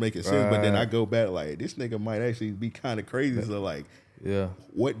crazy, but it's making sense. But then I go back like, this nigga might actually be kind of crazy. So like,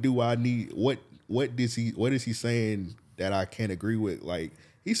 what do I need? What is he saying that I can't agree with? Like,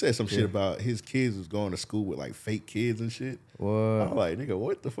 he said some shit about his kids was going to school with like fake kids and shit. What? I'm like, nigga,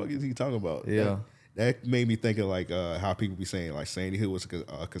 what the fuck is he talking about? Yeah. That made me think of like how people be saying like Sandy Hook was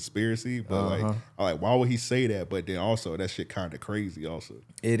a conspiracy, but like I'm like, why would he say that? But then also that shit kind of crazy. Also,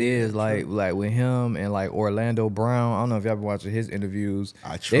 it is like with him and like Orlando Brown. I don't know if y'all been watching his interviews.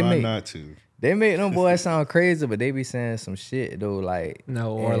 I try not to. They make them boys sound crazy, but they be saying some shit though. Like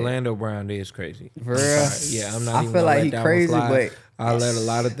Orlando Brown is crazy. For real? Yeah, I'm not. I even feel like he crazy, but I let a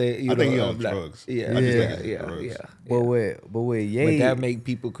lot of things. I think he on drugs. Yeah. But with Ye, but that make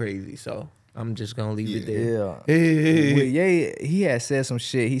people crazy. So I'm just gonna leave it there. Yeah. With Ye, he had said some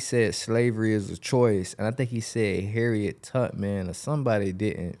shit. He said slavery is a choice, and I think he said Harriet Tubman or somebody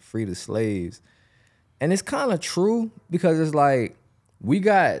didn't free the slaves, and it's kind of true because it's like we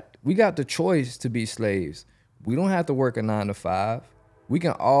got the choice to be slaves. We don't have to work a 9 to 5. We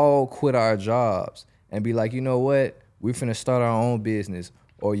can all quit our jobs and be like, you know what? We finna start our own business,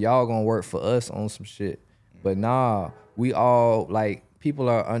 or y'all gonna work for us on some shit. But nah, we all like. People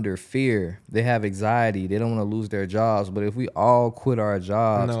are under fear. They have anxiety. They don't want to lose their jobs. But if we all quit our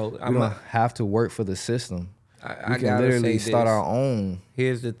jobs, we don't have to work for the system. We can literally start our own.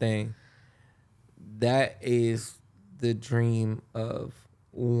 Here's the thing. That is the dream of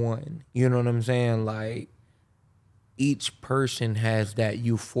one. You know what I'm saying? Like, each person has that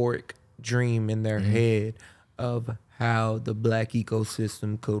euphoric dream in their head of how the black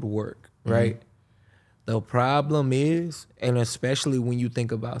ecosystem could work, right? The problem is, and especially when you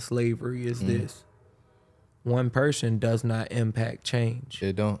think about slavery, is this. One person does not impact change.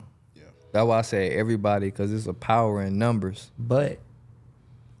 It don't. Yeah. That's why I say everybody, because it's a power in numbers. But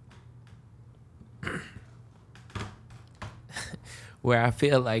where I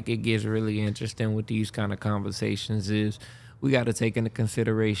feel like it gets really interesting with these kind of conversations is we got to take into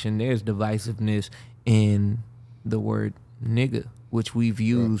consideration there's divisiveness in the word nigga, which we've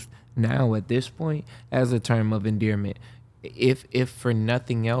used now at this point as a term of endearment. If for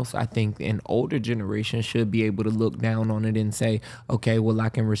nothing else, I think an older generation should be able to look down on it and say, okay, well, I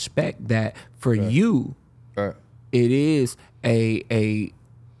can respect that. For you, it is a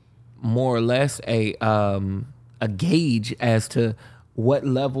more or less a gauge as to what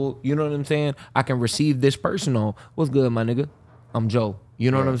level, you know what I'm saying, I can receive this person on. What's good, my nigga? I'm Joe. You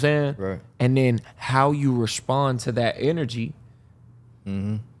know what I'm saying? Right. And then how you respond to that energy,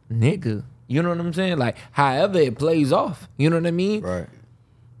 nigga. You know what I'm saying? Like, however it plays off, you know what I mean? Right.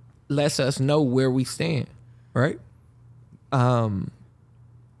 Lets us know where we stand, right? But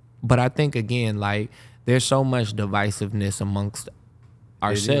I think, again, like, there's so much divisiveness amongst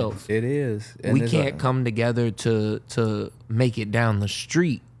ourselves. It is. And we can't come together to make it down the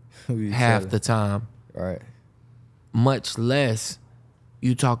street half the time. Right. Much less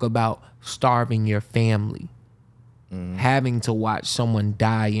you talk about starving your family, having to watch someone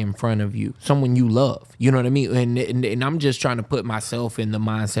die in front of you, someone you love. You know what I mean? And I'm just trying to put myself in the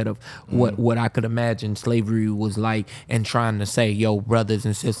mindset of what I could imagine slavery was like, and trying to say, yo, brothers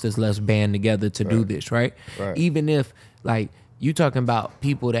and sisters, let's band together to do this, right? Even if, like, you talking about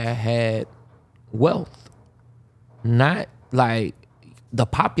people that had wealth, not like the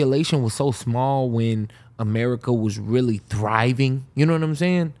population was so small when America was really thriving. You know what I'm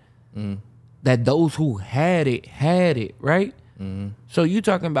saying? That those who had it, right? So you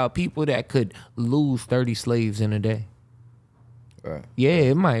talking about people that could lose 30 slaves in a day. Right. Yeah,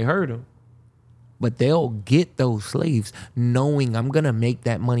 it might hurt them, but they'll get those slaves knowing I'm going to make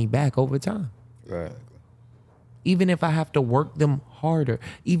that money back over time. Right. Even if I have to work them harder,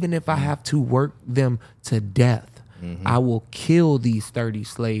 even if I have to work them to death, I will kill these 30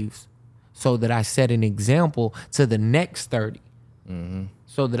 slaves so that I set an example to the next 30.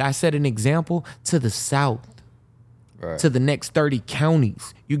 So that I set an example to the South, to the next 30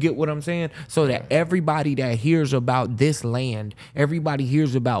 counties. You get what I'm saying? So that everybody that hears about this land, everybody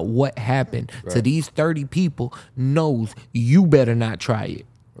hears about what happened to these 30 people knows you better not try it.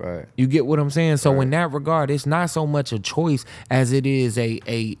 Right. You get what I'm saying? So in that regard, it's not so much a choice as it is a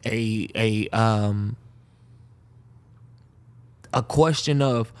question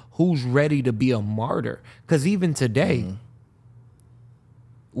of who's ready to be a martyr. Because even today,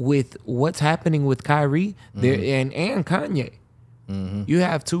 with what's happening with Kyrie and Kanye, you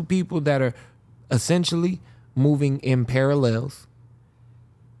have two people that are essentially moving in parallels,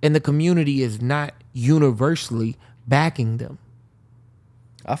 and the community is not universally backing them.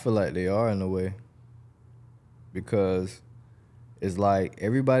 I feel like they are in a way, because it's like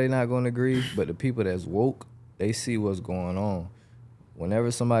everybody not going to agree, but the people that's woke, they see what's going on.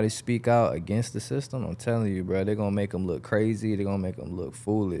 Whenever somebody speak out against the system, I'm telling you, bro, they're going to make them look crazy. They're going to make them look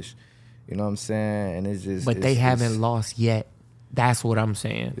foolish. You know what I'm saying? And it's just... But they haven't lost yet. That's what I'm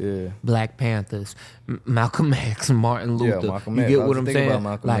saying. Yeah. Black Panthers, Malcolm X, Martin Luther. Yeah, Malcolm you X. get I what was I'm thinking saying? about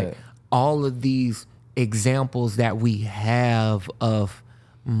Malcolm Like, X. all of these examples that we have of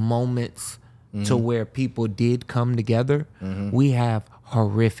moments to where people did come together, we have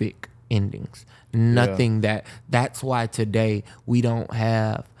horrific endings. Nothing that's why today we don't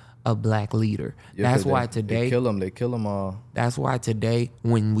have a black leader. That's why today they kill them all. That's why today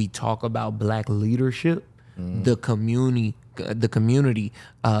when we talk about black leadership, the community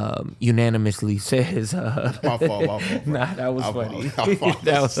unanimously says My fault. nah, that was funny.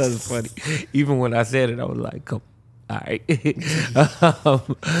 That was funny. Even when I said it, I was like, come, all right.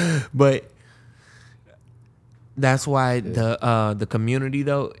 But that's why the community,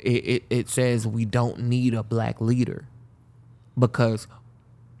 though, it says we don't need a black leader, because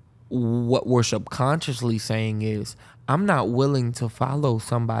what we're subconsciously saying is, I'm not willing to follow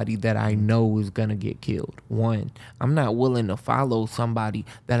somebody that I know is going to get killed. One, I'm not willing to follow somebody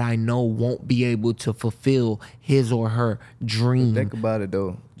that I know won't be able to fulfill his or her dream. Think about it,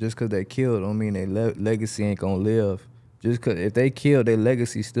 though. Just because they killed don't mean their legacy ain't going to live. Just because if they killed, their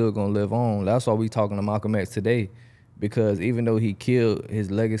legacy still going to live on. That's why we talking to Malcolm X today. Because even though he killed,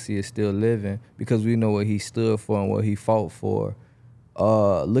 his legacy is still living, because we know what he stood for and what he fought for.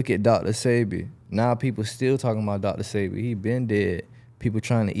 Look at Dr. Sebi. Now people still talking about Dr. Sebi. He been dead. People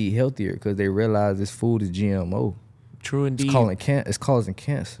trying to eat healthier because they realize this food is GMO. True indeed. It's causing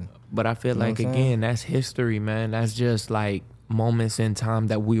cancer. But I feel like, again, that's history, man. That's just like moments in time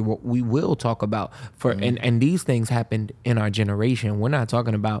that we will talk about. And these things happened in our generation. We're not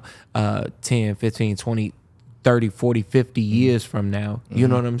talking about 10, 15, 20, 30, 40, 50 years from now. You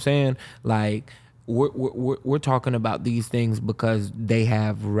know what I'm saying? Like, we're talking about these things because they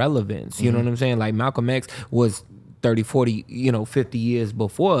have relevance. You know what I'm saying? Like, Malcolm X was 30, 40, 50 years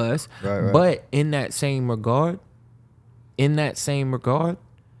before us. Right. But in that same regard,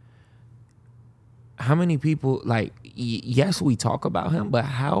 how many people, like, yes, we talk about him, but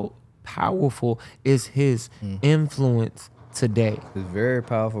how powerful is his influence today? It's very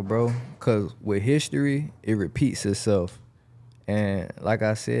powerful, bro. Because with history, it repeats itself. And like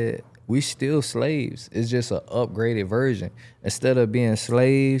I said, we still slaves. It's just an upgraded version. Instead of being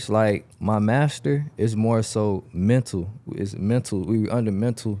slaves, like my master, is more so mental. It's mental. We under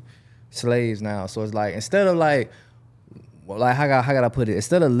mental slaves now. So it's like, instead of like how gotta I put it?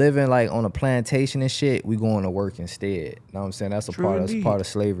 Instead of living like on a plantation and shit, we going to work instead. You know what I'm saying? That's a part of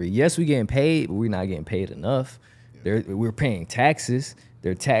slavery. Yes, we getting paid, but we're not getting paid enough. We're paying taxes.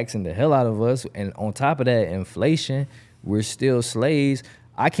 They're taxing the hell out of us. And on top of that, inflation, we're still slaves.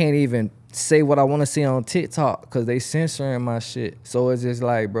 I can't even say what I want to say on TikTok because they censoring my shit. So it's just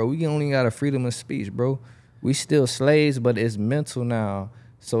like, bro, we only got a freedom of speech, bro. We still slaves, but it's mental now.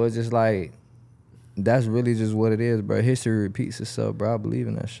 So it's just like, that's really just what it is, bro. History repeats itself, bro. I believe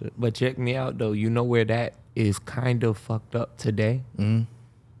in that shit. But check me out, though. You know where that is kind of fucked up today? Mm-hmm.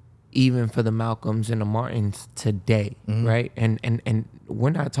 Even for the Malcolms and the Martins today, right? And we're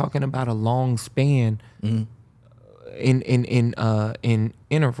not talking about a long span in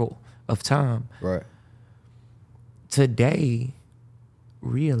interval of time. Right. Today,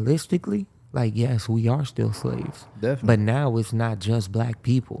 realistically, like, yes, we are still slaves. Definitely. But now it's not just black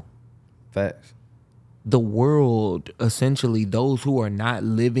people. Facts. The world, essentially, those who are not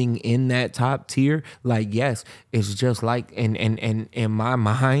living in that top tier, like, yes, it's just like in my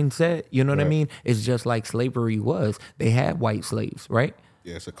mindset, you know what I mean? It's just like slavery was. They had white slaves, right?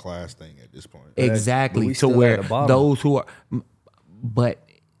 Yeah, it's a class thing at this point. Exactly. To where those who are, but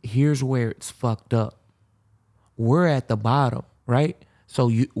here's where it's fucked up. We're at the bottom, right?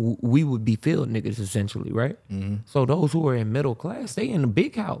 So we would be field niggas essentially, right? So those who are in middle class, they in the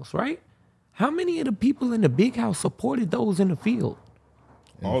big house, right? How many of the people in the big house supported those in the field?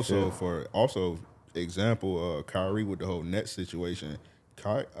 Also, example, Kyrie with the whole net situation.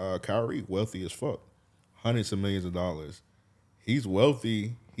 Kyrie wealthy as fuck, hundreds of millions of dollars. He's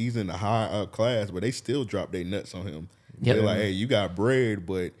wealthy. He's in the high class, but they still drop their nuts on him. Yep. They're like, hey, you got bread,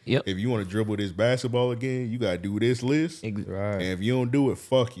 but if you want to dribble this basketball again, you got to do this list. Right. And if you don't do it,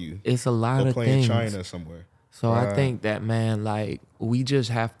 fuck you. It's a lot of play things. In China somewhere. So I think that, man, like, we just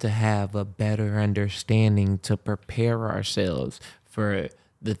have to have a better understanding to prepare ourselves for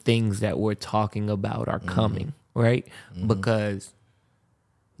the things that we're talking about are coming, right? Because,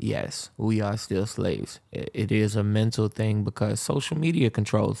 yes, we are still slaves. It is a mental thing because social media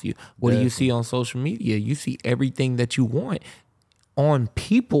controls you. What do you see on social media? You see everything that you want on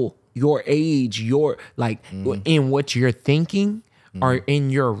people your age, your, like, in what you're thinking or in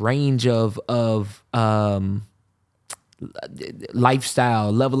your range of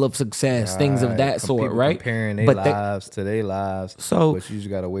lifestyle, level of success, things of that sort, right? Comparing their lives to their lives. So, but you just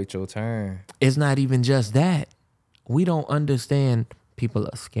gotta wait your turn. It's not even just that. We don't understand people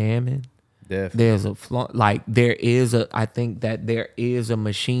are scamming. Definitely. There's a I think that there is a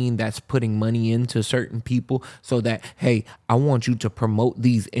machine that's putting money into certain people so that, hey, I want you to promote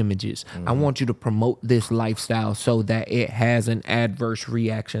these images. I want you to promote this lifestyle so that it has an adverse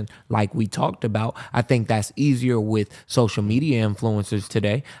reaction like we talked about. I think that's easier with social media influencers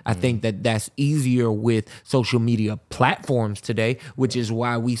today. I think that that's easier with social media platforms today, which is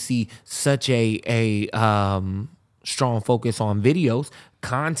why we see such a strong focus on videos,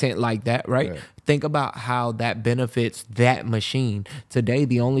 content like that, right? Think about how that benefits that machine. Today,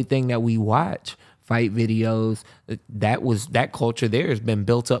 the only thing that we watch, fight videos, that culture there has been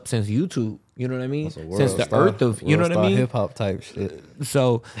built up since YouTube. You know what I mean? Since the earth of, you know what I mean? Hip hop type shit.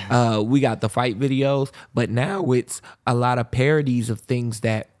 So we got the fight videos, but now it's a lot of parodies of things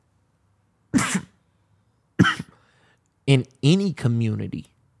that in any community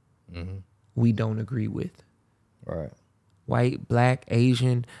we don't agree with. Right. White, black,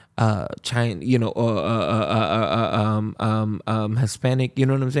 Asian, China, Hispanic, you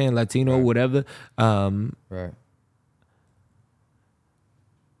know what I'm saying? Latino, whatever. Right.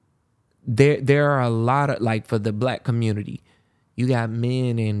 There are a lot of, like, for the black community, you got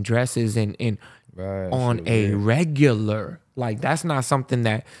men in dresses and on a regular Like, that's not something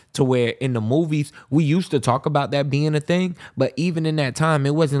that to where in the movies, we used to talk about that being a thing. But even in that time,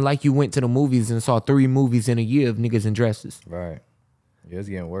 it wasn't like you went to the movies and saw 3 movies in a year of niggas in dresses. Right. Yeah, it's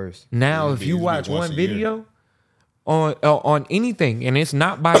getting worse. Now, if you watch one video on anything, and it's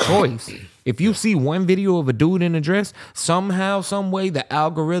not by choice, if you see one video of a dude in a dress, somehow, some way, the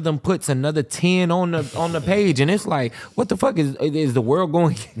algorithm puts another 10 on the page, and it's like, what the fuck is the world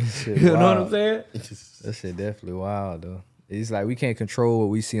going? You know what I'm saying? That shit definitely wild though. It's like we can't control what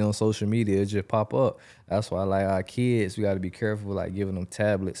we see on social media. It just pop up. That's why, like, our kids, we got to be careful, like, giving them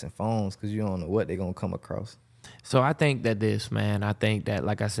tablets and phones because you don't know what they're going to come across. So I think that I think that,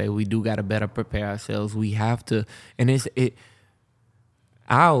 like I say, we do got to better prepare ourselves. We have to, and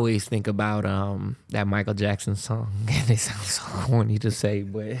I always think about that Michael Jackson song, and it sounds so corny to say,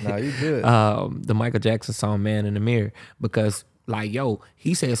 but no, you good. The Michael Jackson song, "Man in the Mirror," because, like, yo,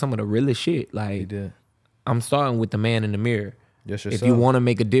 he said some of the realest shit. Like, he did. I'm starting with the man in the mirror. Just if you want to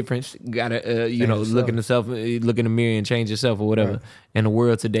make a difference, you gotta look in the mirror and change yourself or whatever. Right. In the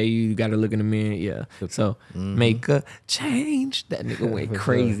world today, you gotta look in the mirror. Yeah. So make a change. That nigga went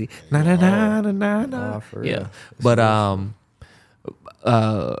crazy. Na na na na na na. Yeah. But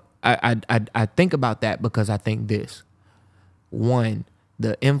I think about that because I think this. One,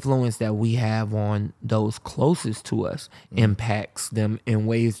 the influence that we have on those closest to us impacts them in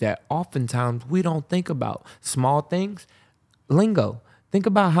ways that oftentimes we don't think about. Small things, lingo. Think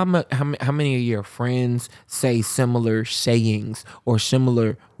about how many of your friends say similar sayings or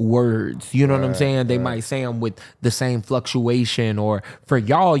similar words. You know what I'm saying? They might say them with the same fluctuation, or for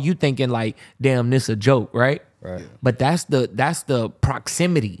y'all, you thinking like, damn, this a joke, right? Right. But that's the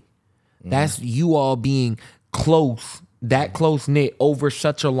proximity. That's you all being close, that close knit over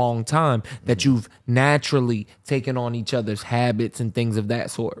such a long time that you've naturally taken on each other's habits and things of that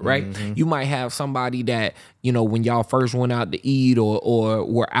sort, right? You might have somebody that, you know, when y'all first went out to eat or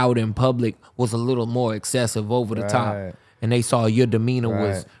were out in public was a little more excessive, over the top, and they saw your demeanor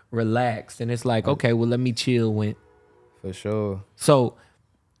was relaxed, and it's like, okay, well, let me chill with. For sure. So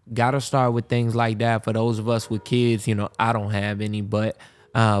gotta start with things like that. For those of us with kids, you know, I don't have any, but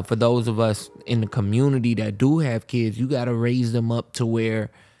for those of us in the community that do have kids, you got to raise them up to where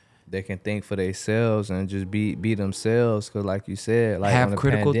they can think for themselves and just be themselves. Because like you said, like have when the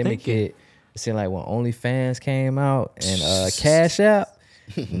critical pandemic thinking. hit, it seemed like when OnlyFans came out and Cash App,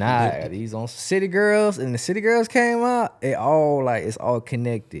 these on City Girls, and the City Girls came out, it's all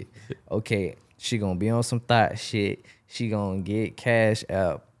connected. Okay, she gonna be on some thought shit. She gonna get Cash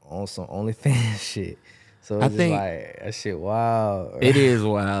App on some OnlyFans shit. So it's just like, that shit wild. It is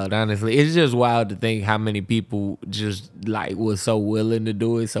wild, honestly. It's just wild to think how many people just like was so willing to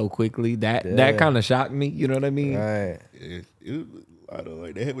do it so quickly. That kind of shocked me. You know what I mean? Right. It was a lot of,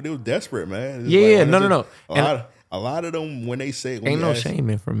 like, they was desperate, man. Yeah, no. A lot of them, when they say, ain't no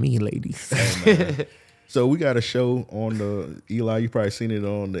shaming for me, ladies. Hey, so we got a show on the Eli. You probably seen it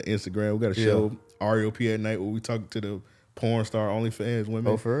on the Instagram. We got a show, REOP at Night, where we talk to the porn star OnlyFans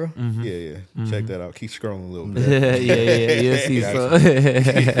women. Oh, for real? Mm-hmm. Yeah. Check that out. Keep scrolling a little bit. You'll see some.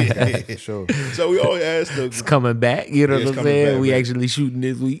 For sure. So we always ask them. It's coming back. You know what I'm saying? We actually shooting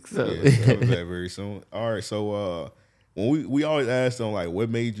this week. So it's coming back very soon. All right. So when we always ask them, like, what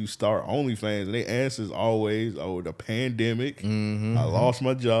made you start OnlyFans? And their answer is always, the pandemic. I lost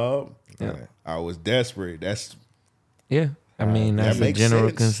my job. Yeah. I was desperate. That's I mean, that's a general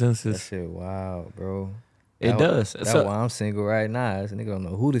sense. consensus. That shit wild, bro. It does. That's why I'm single right now. This nigga don't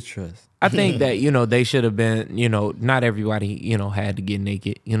know who to trust. I think that, they should have been, not everybody, had to get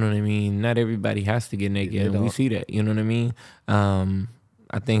naked. You know what I mean? Not everybody has to get naked. And we see that. You know what I mean?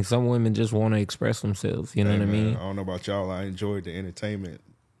 I think some women just want to express themselves. You know what I mean? I don't know about y'all. I enjoyed the entertainment.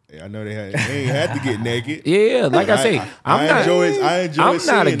 I know they ain't had to get naked. Yeah, like I say, I'm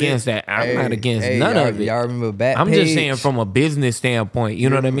not against it. that. I'm not against none of it. Y'all remember Backpage? I'm just saying from a business standpoint. You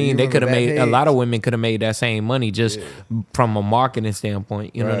know what I mean? They could have made a lot of women could have made that same money just from a marketing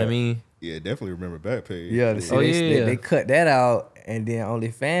standpoint. You know what I mean? Yeah, definitely remember Backpage. Yeah, they cut that out, and then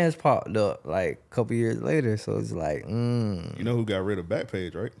OnlyFans popped up like a couple years later. So it's like, You know who got rid of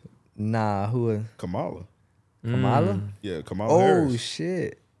Backpage, right? Nah, who? Kamala. Kamala? Yeah, Kamala Harris. Oh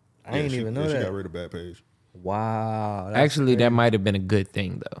shit. I didn't even know that. She got rid of Backpage. Wow. Actually, that might have been a good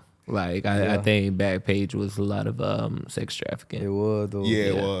thing though. Like I think Backpage was a lot of sex trafficking. It was though. Yeah,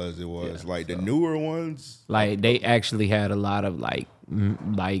 it was. Yeah, like the newer ones. Like they actually had a lot of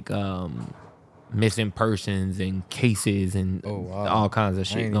missing persons and cases and all kinds of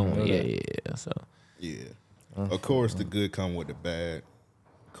shit going. Yeah. So of course the good come with the bad.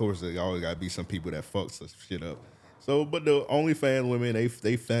 Of course there always gotta be some people that fucks some shit up. So, but the OnlyFans women, they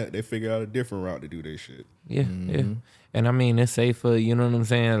figure out a different route to do their shit. Yeah, yeah. And I mean, it's safer, you know what I'm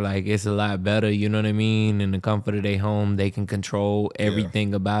saying? Like, it's a lot better, you know what I mean? In the comfort of their home, they can control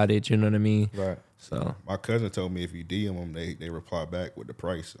everything about it, you know what I mean? Right. So my cousin told me if you DM them, they reply back with the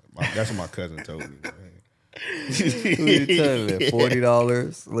price. That's what my cousin told me. Who you telling me?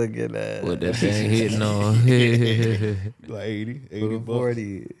 $40. Look at that. what that thing hitting on. Like 80 bucks.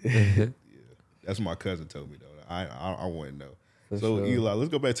 40. Yeah, that's what my cousin told me though. I wouldn't know. So Eli, let's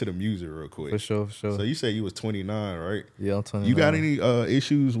go back to the music real quick. For sure. So you said you was 29, right? Yeah, I'm 29. You got any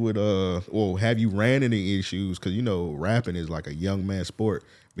issues with well, have you ran any issues? Because you know rapping is like a young man sport.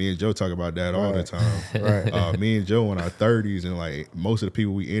 Me and Joe talk about that all the time. Right. Me and Joe in our 30s, and like most of the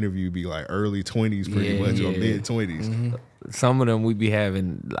people we interview be like early 20s, pretty much, or mid 20s. Mm-hmm. Some of them we be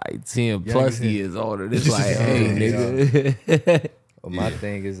having like 10 plus years older. It's like, hey, nigga. But my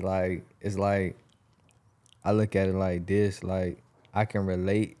thing is like, it's like, I look at it like this, like I can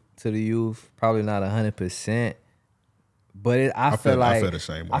relate to the youth, probably not 100%, but I feel the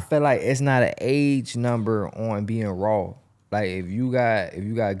same way. I feel like it's not an age number on being raw. Like if you got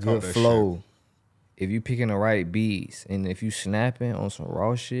good flow, if you picking the right beats, and if you snapping on some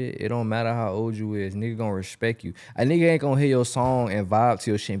raw shit, it don't matter how old you is, nigga gonna respect you. A nigga ain't gonna hear your song and vibe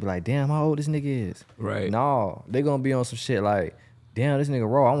to your shit and be like, damn, how old this nigga is? Right. No, they gonna be on some shit like, damn, this nigga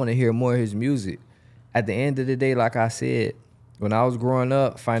raw. I want to hear more of his music. At the end of the day, like I said, when I was growing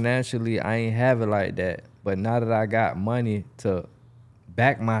up, financially, I ain't have it like that. But now that I got money to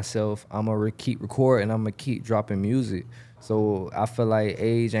back myself, I'm going to keep recording. I'm going to keep dropping music. So I feel like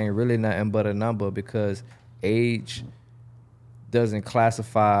age ain't really nothing but a number, because age doesn't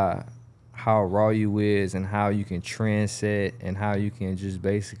classify how raw you is and how you can trend set and how you can just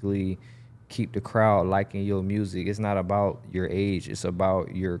basically keep the crowd liking your music. It's not about your age. It's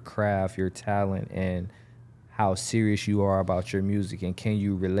about your craft, your talent, and how serious you are about your music, and can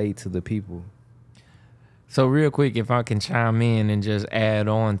you relate to the people. So real quick, if I can chime in and just add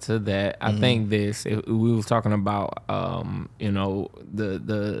on to that, I think we was talking about,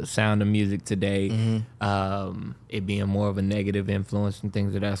 the sound of music today, it being more of a negative influence and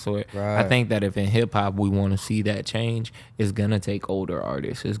things of that sort. Right. I think that if in hip hop we want to see that change, it's gonna take older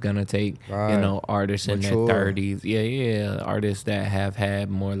artists. It's gonna take artists Mature. in their 30s, artists that have had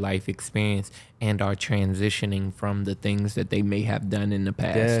more life experience and are transitioning from the things that they may have done in the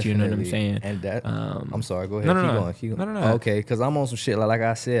past. Definitely. You know what I'm saying? And that, I'm sorry, go ahead. No, Keep no. going. Okay, because I'm on some shit. Like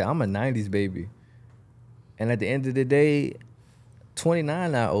I said, I'm a 90s baby. And at the end of the day,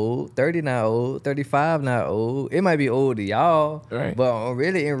 29 not old, 30 not old, 35 not old. It might be old to y'all, right? But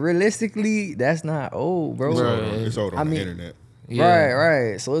really and realistically, that's not old, bro. It's old on the internet. Yeah.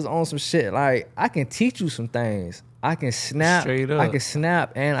 Right. So it's on some shit. Like, I can teach you some things. I can snap. Straight up. I can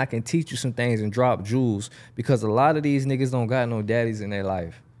snap, and I can teach you some things and drop jewels, because a lot of these niggas don't got no daddies in their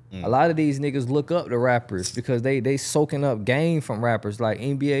life. A lot of these niggas look up to rappers because they soaking up game from rappers like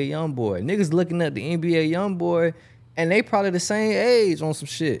NBA Youngboy. Niggas looking up the NBA Youngboy, and they probably the same age on some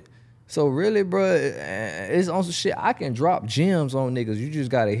shit. So really, bro, it's on some shit. I can drop gems on niggas. You just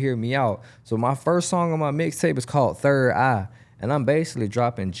gotta hear me out. So my first song on my mixtape is called Third Eye, and I'm basically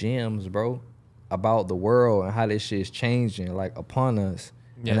dropping gems, bro, about the world and how this shit is changing, like, upon us.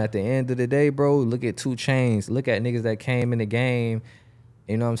 Yeah. And at the end of the day, bro, look at 2 Chainz. Look at niggas that came in the game.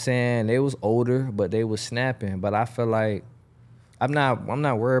 You know what I'm saying? They was older, but they was snapping. But I feel like I'm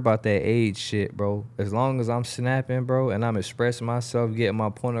not worried about that age shit, bro. As long as I'm snapping, bro, and I'm expressing myself, getting my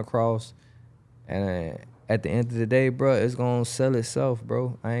point across, and at the end of the day, bro, it's gonna sell itself,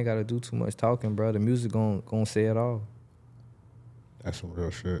 bro. I ain't gotta do too much talking, bro. The music gonna say it all. That's some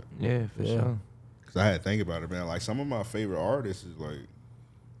real shit. Yeah, for sure. Cause I had to think about it, man. Like, some of my favorite artists is like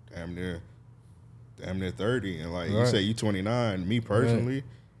damn near 30, and like you say, you 29. Me personally,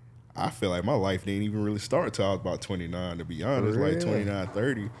 I feel like my life didn't even really start till I was about 29. To be honest, like 29,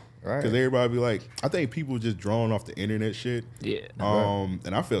 30. Right. Because everybody be like, I think people just drawn off the internet shit. Yeah.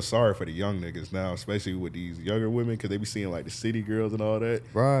 And I feel sorry for the young niggas now, especially with these younger women, because they be seeing like the city girls and all that.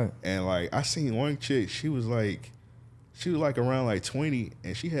 Right. And like, I seen one chick, she was like around like 20,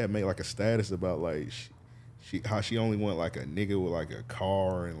 and she had made like a status about like how she only want like a nigga with like a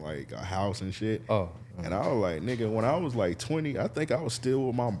car and like a house and shit. And I was like, nigga, when I was like 20, I think I was still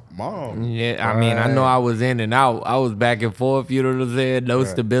with my mom. Yeah, I mean, I know I was in and out. I was back and forth, you know what I'm saying? No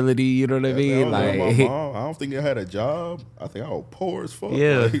stability, you know what I mean? Like, my mom, I don't think I had a job. I think I was poor as fuck.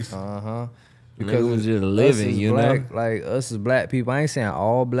 Yeah. Because it was just living, you know? Like, us as black people, I ain't saying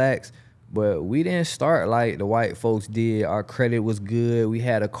all blacks, but we didn't start like the white folks did. Our credit was good. We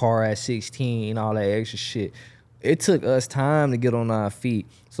had a car at 16, all that extra shit. it took us time to get on our feet.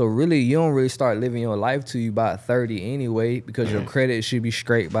 So really, you don't really start living your life till you about 30 anyway, because your credit should be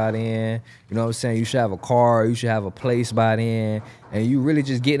straight by then. You know what I'm saying? You should have a car, you should have a place by then, and you really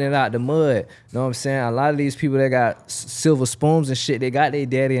just getting it out the mud. You know what I'm saying? A lot of these people that got silver spoons and shit, they got their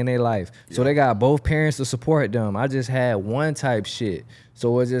daddy in their life. So they got both parents to support them. I just had one type shit.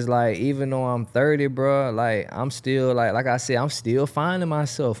 So it's just like, even though I'm 30, bro, like I'm still like I said, I'm still finding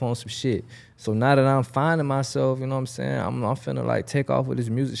myself on some shit. So now that I'm finding myself, you know what I'm saying, I'm finna like take off with this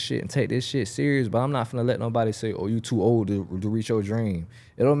music shit and take this shit serious, but I'm not finna let nobody say, oh, you too old to reach your dream.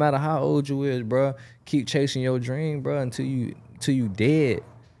 It don't matter how old you is, bro. Keep chasing your dream, bro, until you dead,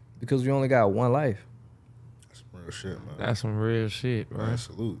 because we only got one life. Real shit, man. That's some real shit, bro. Man,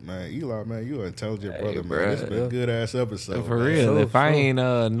 salute, man. Eli, man, you an intelligent brother, bro. man. This been a good ass episode. For man. real. If I ain't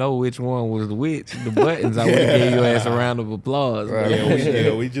know which one was which, the buttons, I would have gave your ass a round of applause. Right.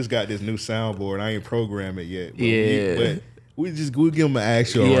 Yeah, we just got this new soundboard. I ain't programmed it yet. But we'll give them an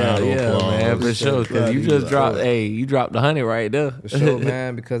actual round of applause. Man, for sure. Because you just dropped, you dropped 100 right there. For sure,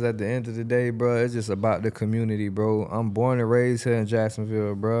 man, because at the end of the day, bro, it's just about the community, bro. I'm born and raised here in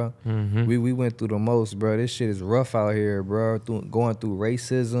Jacksonville, bro. Mm-hmm. We went through the most, bro. This shit is rough out here, bro. Going through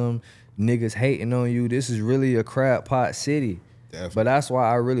racism, niggas hating on you. This is really a crab pot city. Definitely. But that's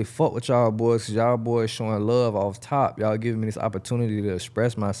why I really fuck with y'all boys, because y'all boys showing love off top. Y'all giving me this opportunity to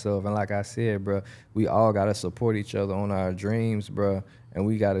express myself. And like I said, bro, we all got to support each other on our dreams, bro. And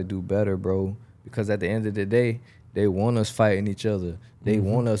we got to do better, bro. Because at the end of the day, they want us fighting each other. They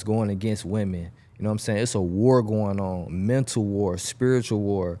want us going against women. You know what I'm saying? It's a war going on, mental war, spiritual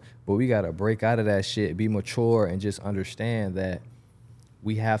war. But we got to break out of that shit, be mature, and just understand that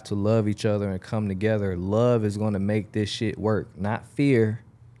we have to love each other and come together. Love is going to make this shit work. Not fear,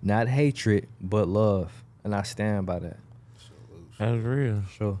 not hatred, but love. And I stand by that. That's real.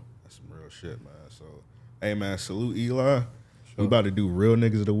 Sure. That's some real shit, man. So, hey, man, salute Eli. Sure. We about to do Real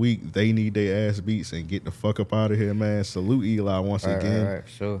Niggas of the Week. They need their ass beats and get the fuck up out of here, man. Salute Eli once again. Right,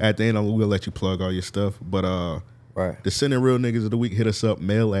 sure. At the end, we'll let you plug all your stuff. But to send in Real Niggas of the Week, hit us up,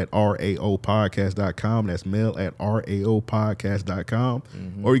 mail@raopodcast.com. That's mail@raopodcast.com.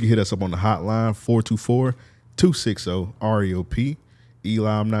 Or you can hit us up on the hotline, 424-260-REOP.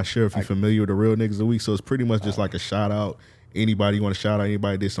 Eli, I'm not sure if you're familiar with the Real Niggas of the Week, so it's pretty much just like a shout out. Anybody you want to shout out,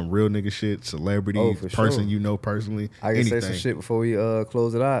 anybody did some real nigga shit, celebrity, person you know personally. I can say some shit before we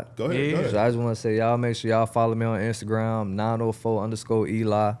close it out. Go ahead. So I just want to say, y'all make sure y'all follow me on Instagram,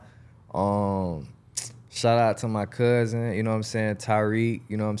 904_Eli. Shout out to my cousin, you know what I'm saying, Tyreek,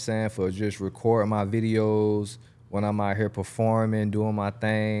 you know what I'm saying, for just recording my videos when I'm out here performing, doing my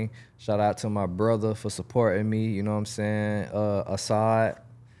thing. Shout out to my brother for supporting me, you know what I'm saying, Assad.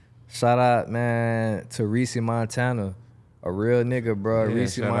 Shout out, man, to Reese Montana, a real nigga, bro. Yeah,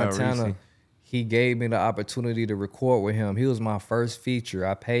 Reese Montana, he gave me the opportunity to record with him. He was my first feature.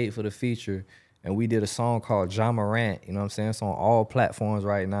 I paid for the feature, and we did a song called Ja Morant, you know what I'm saying? It's on all platforms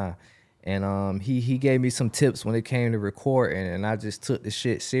right now. And he gave me some tips when it came to recording, and I just took the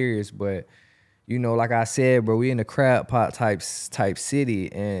shit serious. But, you know, like I said, bro, we in the crab pot type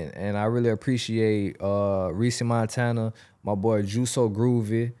city, and I really appreciate Reese Montana, my boy Juso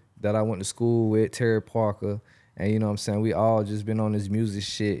Groovy that I went to school with, Terry Parker. And you know what I'm saying, we all just been on this music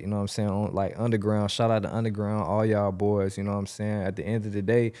shit, you know what I'm saying, on like Underground. Shout out to Underground, all y'all boys, you know what I'm saying. At the end of the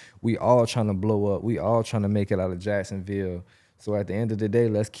day, we all trying to blow up. We all trying to make it out of Jacksonville. So at the end of the day,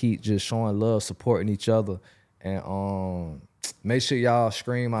 let's keep just showing love, supporting each other. And make sure y'all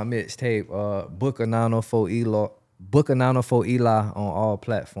stream my mixtape, Book of 904 Eli on all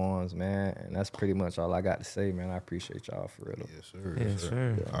platforms, man. And that's pretty much all I got to say, man. I appreciate y'all for real. Yes,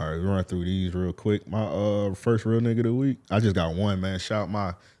 sir. Yeah. All right, we'll run through these real quick. My first Real Nigga of the Week, I just got one, man. Shout out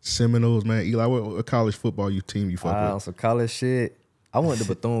my Seminoles, man. Eli, what college football team you fuck with? So college shit, I went to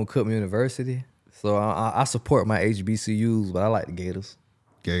Bethune-Cookman University. So I support my HBCUs, but I like the Gators.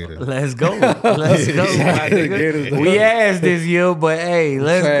 Let's go. Let's go, my nigga. We asked this year, but hey,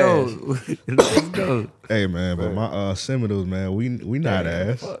 let's go. Let's go. Hey, man, but my Seminoles, man, we not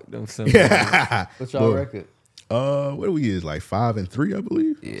ass. Fuck them Seminoles. What's y'all record? What do we is, like 5-3, I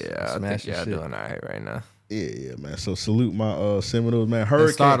believe? Yeah, I think y'all doing all right right now. Yeah, man. So salute my Seminoles, man. Hurricane.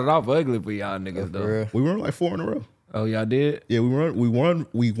 It started off ugly for y'all niggas, though. We won like 4 in a row. Oh, y'all did? Yeah, we won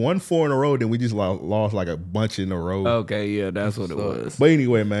 4 in a row, then we just lost like a bunch in a row. Okay, yeah, that's what it was. But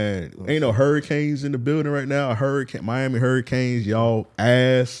anyway, man, ain't no Hurricanes in the building right now. Miami Hurricanes, y'all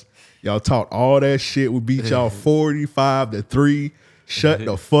ass. Y'all talked all that shit. We beat y'all 45-3. Shut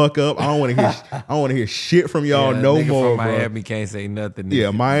the fuck up. I don't want to hear shit from y'all no more, from bro. Miami can't say nothing.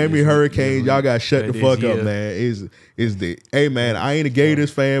 Yeah, Miami Hurricanes, y'all got to shut the fuck up, man. Hey man, I ain't a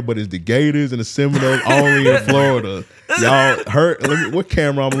Gators fan, but it's the Gators and the Seminoles only in Florida. Y'all hurt. What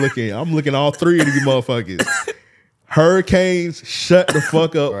camera I'm looking at? I'm looking at all three of these motherfuckers. Hurricanes, shut the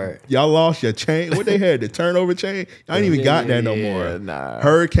fuck up. Right. Y'all lost your chain. What they had, the turnover chain? I ain't even got that no more. Nah.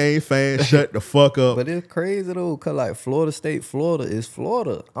 Hurricane fans, shut the fuck up. But it's crazy though, cause like Florida State, Florida is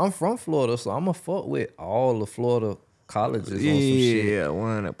Florida. I'm from Florida, so I'm gonna fuck with all the Florida colleges on some shit. Yeah,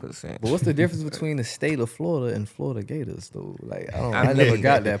 100%. But what's the difference between the state of Florida and Florida Gators though? Like I never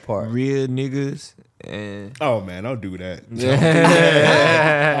got that part. Real niggas and Oh man, don't do that.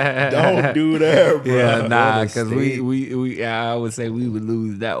 Don't do that, bro. yeah, nah, because State. I would say we would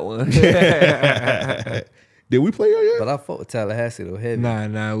lose that one. Did we play yet? But I fuck with Tallahassee though heavy.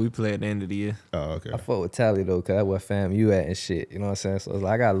 nah, we play at the end of the year. Oh, okay. I fuck with Tally though, cause that's where fam you at and shit. You know what I'm saying? So it's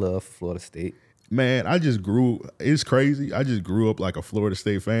like, I got love for Florida State. Man, it's crazy. I just grew up like a Florida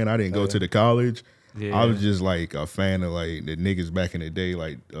State fan. I didn't go to the college. Yeah. I was just like a fan of like the niggas back in the day,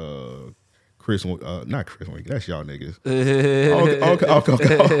 like not Chris Wink, that's y'all niggas.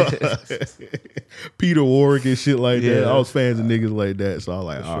 Okay. Peter Warwick and shit like that. I was fans of niggas like that. So I was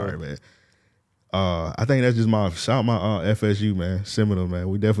like, all right, man. I think that's just my FSU, man. Seminole, man.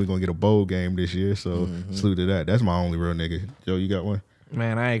 We definitely gonna get a bowl game this year. So salute to that. That's my only real nigga. Joe, you got one?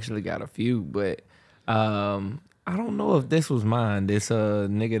 Man, I actually got a few, but I don't know if this was mine. This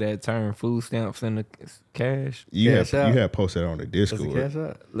nigga that turned food stamps into cash. You Cash out? had posted on the That's Discord. the cash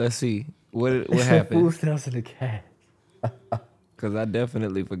out. Let's see what happened. Food stamps in the cash. Because I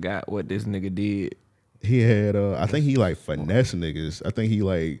definitely forgot what this nigga did. He had I think he like finesse niggas. I think he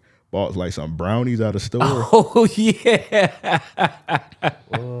like bought like some brownies out of store. Oh yeah,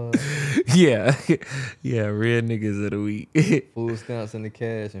 yeah, yeah. Real niggas of the week. Food stamps in the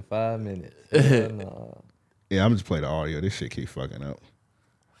cash in 5 minutes. Hell nah. Yeah, I'm just playing the audio. This shit keep fucking up.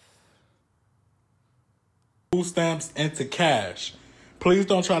 Food stamps into cash. Please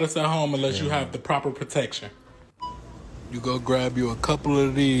don't try this at home unless you have the proper protection. You go grab you a couple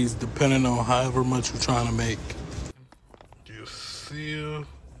of these depending on however much you're trying to make. You seal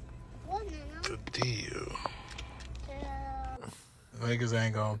the deal. Niggas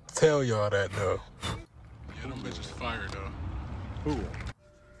ain't gonna tell y'all that though. Yeah, them bitches fire though.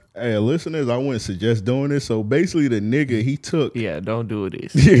 Hey, listeners, I wouldn't suggest doing this. So basically, the nigga he took, Yeah, don't do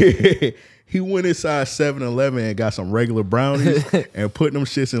this. he went inside 7-Eleven and got some regular brownies and put them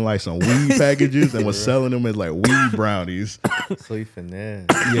shits in like some weed packages and was selling them as like weed brownies. So he finesse.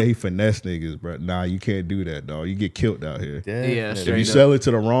 Yeah, he finesse niggas, bro. Nah, you can't do that, dog. You get killed out here. Yeah, If straight you up. sell it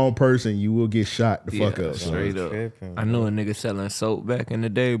to the wrong person, you will get shot the fuck up. Straight So. up. Tripping, I knew a nigga selling soap back in the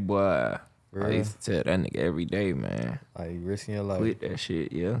day, boy. Real? I used to tell that nigga every day, man. Like, you risking your life. Quit that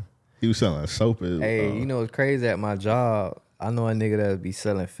shit, yeah. He was selling soap. Hey, you know what's crazy at my job? I know a nigga that be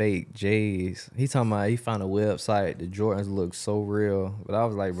selling fake J's. He talking about he found a website. The Jordans look so real, but I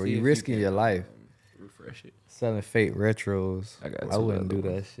was like, bro, See you if you risking can, your life Refresh it. selling fake retros. I got I two wouldn't other do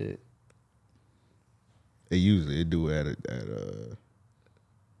ones. that shit. They usually do it at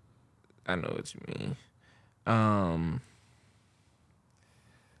I know what you mean.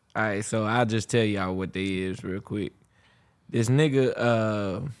 All right, so I'll just tell y'all what they is real quick. This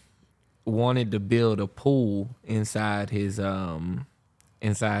nigga wanted to build a pool inside his crib.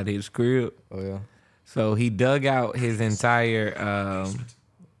 Oh yeah. So he dug out his entire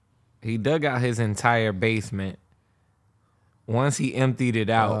basement. Once he emptied it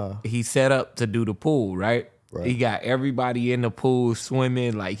out, he set up to do the pool, right? Right. He got everybody in the pool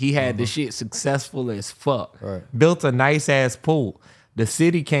swimming. Like he had the shit successful as fuck. Right. Built a nice ass pool. The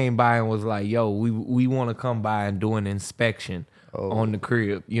city came by and was like, yo, we want to come by and do an inspection on the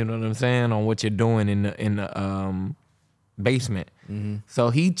crib. You know what I'm saying? On what you're doing in the basement. So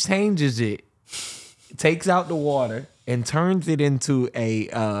he changes it, takes out the water, and turns it into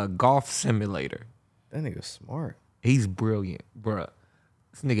a golf simulator. That nigga smart. He's brilliant, bruh.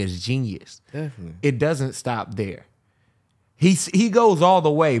 This nigga's genius. Definitely. It doesn't stop there. He goes all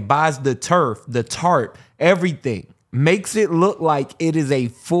the way, buys the turf, the tarp, everything. Makes it look like it is a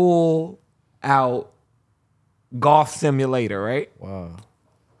full out golf simulator, right? Wow.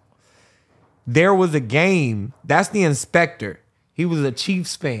 There was a game. That's the inspector. He was a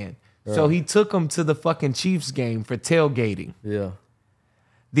Chiefs fan. So he took him to the fucking Chiefs game for tailgating. Yeah.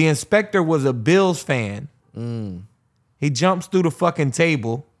 The inspector was a Bills fan. He jumps through the fucking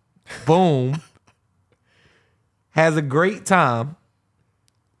table. Boom. Has a great time.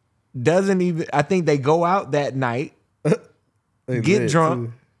 Doesn't even, I think they go out that night. They Get lit, drunk.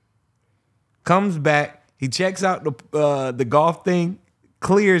 too. Comes back. He checks out the golf thing,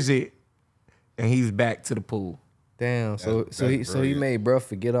 clears it, and he's back to the pool. Damn. So he made bro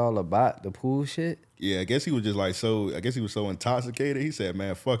forget all about the pool shit. Yeah, I guess he was just like I guess he was so intoxicated. He said,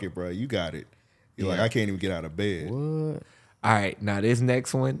 "Man, fuck it, bro. You got it." He's like, "I can't even get out of bed." What? All right, now this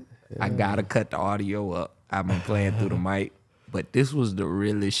next one, I gotta cut the audio up. I've been playing through the mic, but this was the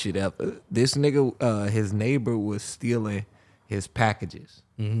realest shit ever. This nigga, his neighbor was stealing his packages,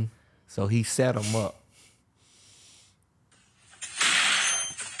 so he set him up.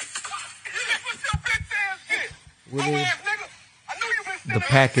 The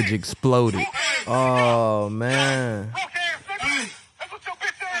package exploded. Oh man.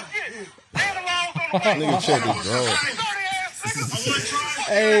 Nigga, check his drawers.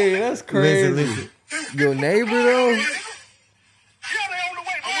 Hey, that's crazy. Listen. Your neighbor though?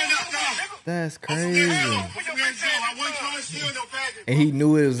 That's crazy. And he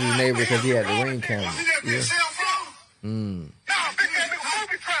knew it was his neighbor because he had the ring camera. Yeah.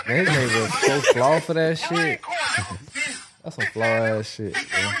 Man, his neighbor was so flaw for that shit. That's some flaw ass shit,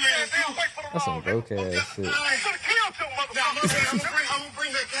 bro. That's some broke ass shit.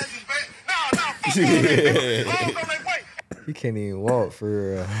 He can't even walk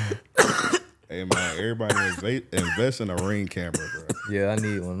for real. Hey man, everybody invest in a ring camera, bro. Yeah, I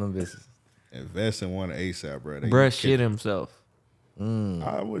need one of them bitches. Invest in one ASAP, bro. Bruh shit himself.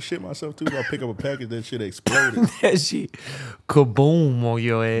 I would shit myself too if I pick up a package that shit exploded. That shit kaboom on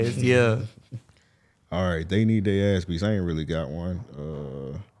your ass. Yeah. All right, they need their ass beats. I ain't really got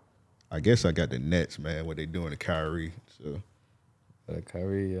one. I guess I got the Nets, man. What they doing to Kyrie? So That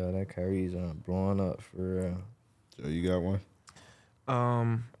Kyrie's blowing up for real. So you got one?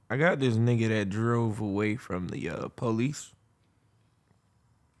 I got this nigga that drove away from the police.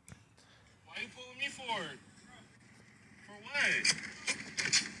 Why you pulling me for it? For what?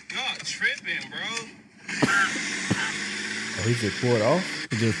 Y'all tripping, bro. Oh, he just pulled off?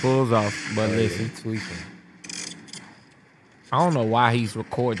 He just pulls off. But listen, He tweaking. I don't know why he's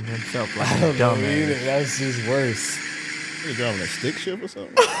recording himself like a dumbass. That's just worse. You driving a stick shift or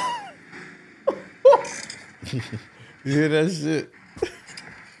something? You hear that shit?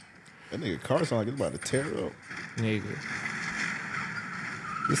 That nigga car sound like it's about to tear up. Nigga.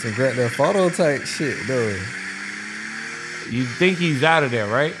 This some Grand Theft Auto type shit, though. You think he's out of there,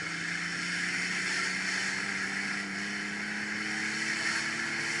 right?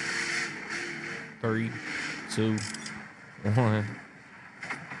 Three, 2, 1.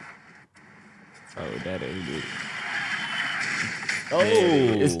 Oh, that ain't it. Oh,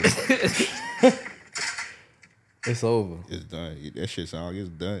 It's over. it's done. That shit sound like it's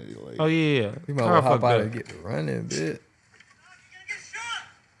done. Like, Oh yeah. We might Car well hop fucked out up. and get to running, bitch.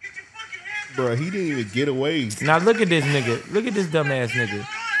 bro, he didn't even get away. Now look at this nigga. Look at this dumbass nigga.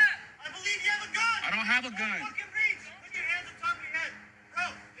 I don't have a gun.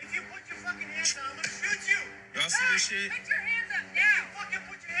 Y'all see this shit?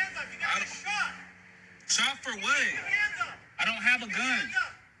 Shot for what? I don't have a gun.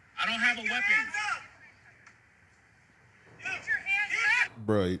 I don't have a weapon.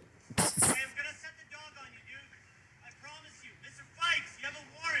 Bro, I'm gonna set the dog on you, dude. I promise you. Mr. Fikes, you have a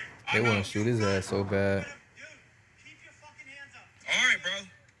warrant. They want to shoot his ass so bad. Dude, keep your fucking hands up. All right, bro.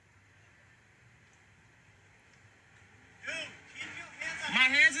 Dude, keep your hands up. My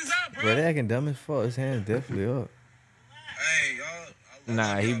hands is up, bro. Bro, they acting dumb as fuck. His hand's definitely up. Hey, y'all.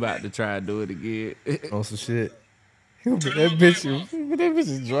 Nah, he about to try to do it again. On some shit. That bitch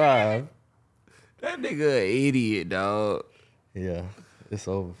is drive. That nigga an idiot, dog. Yeah, it's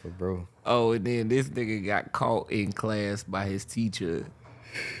over for bro. Oh, and then this nigga got caught in class by his teacher.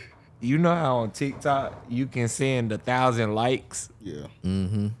 You know how on TikTok you can send 1,000 likes? yeah.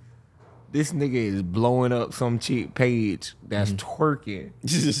 This nigga is blowing up some chick page that's twerking.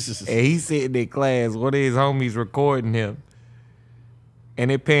 And he's sitting in class, one of his homies recording him. And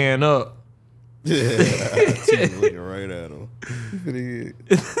it paying up. He's looking right at him.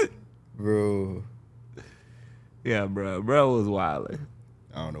 Bro, Yeah, bro. Bro was wildin'.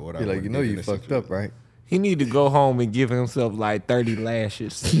 I don't know what he I like, would you do know in you this fucked situation. up, right? He need to go home and give himself like 30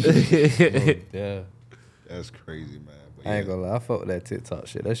 lashes. Yeah. That's crazy, man. But I ain't gonna lie, I fuck with that TikTok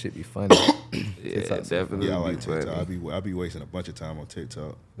shit. That shit be funny. Yeah, TikTok's definitely. Yeah, I be like TikTok. funny. I be wasting a bunch of time on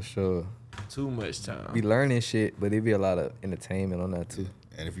TikTok. For sure. Too much time. Be learning shit, but it be a lot of entertainment on that too.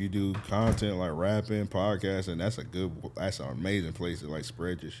 And if you do content like rapping, podcasting, that's an amazing place to like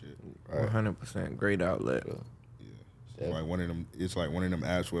spread your shit. 100% great outlet. It's like one of them. It's like one of them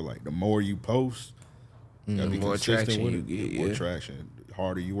apps where like the more you post, you gotta be more consistent traction with you it. get, The more yeah. traction, the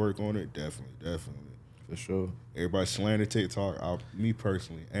harder you work on it. Definitely. For For sure. Everybody slander TikTok. Me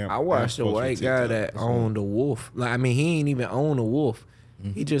personally, I watched a white guy that owned a wolf. Like, I mean, he ain't even own a wolf.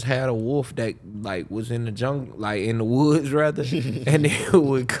 He just had a wolf that like was in the jungle, like in the woods rather, and it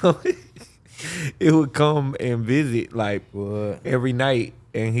would come. It would come and visit like every night,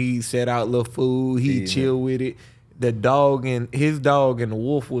 and he set out little food. He chill with it. The dog and his dog and the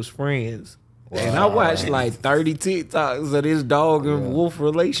wolf was friends. Wow. And I watched like 30 TikToks of this dog and wolf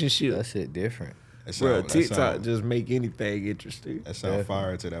relationship. That shit different. Bro, TikTok just make anything interesting. That sound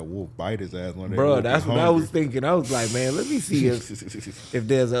fire to that wolf bite his ass one day. Bro, that's what I was thinking. I was like, man, let me see if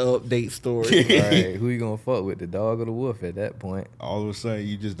there's an update story. Right. Who you gonna fuck with, the dog or the wolf at that point? All of a sudden,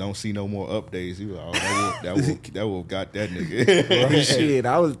 you just don't see no more updates. You like, oh, that wolf got that nigga. Right. Shit,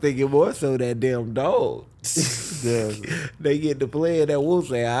 I was thinking more so that damn dog. They get to play and that wolf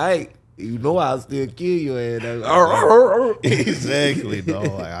say, all right, you know I'll still kill you. And exactly, dog.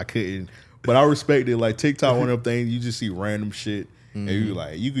 Like, I couldn't. But I respect it. Like TikTok, one of them things you just see random shit, and you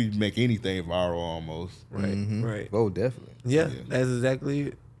like you could make anything viral almost. Right, right. Oh, definitely. Yeah, that's exactly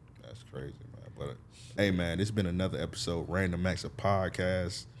it. That's crazy, man. But hey, man, this has been another episode, Random Acts of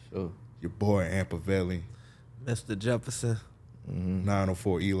Podcast. Sure. Your boy Ampavelli, Mr. Jefferson,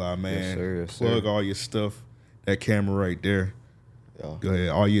 904 Eli, man. Yes, sir, yes, Plug sir. all your stuff. That camera right there. Yeah. Go ahead.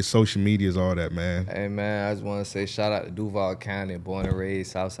 All your social medias, all that, man. Hey, man, I just want to say shout out to Duval County, born and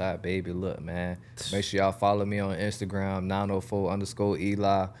raised, Southside baby. Look, man, make sure y'all follow me on Instagram,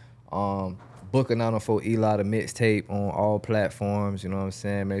 904_Eli. Book of 904 Eli, the mixtape on all platforms. You know what I'm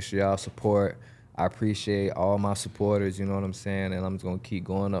saying? Make sure y'all support. I appreciate all my supporters. You know what I'm saying? And I'm just gonna keep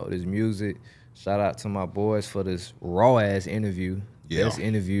going up with this music. Shout out to my boys for this raw ass interview. Yeah. Best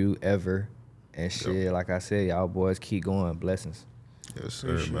interview ever. And shit, like I said, y'all boys keep going. Blessings. Yes,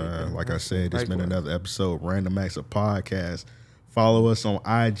 sir, man. Like I said, it's been another episode, Random Acts of Podcast. Follow us on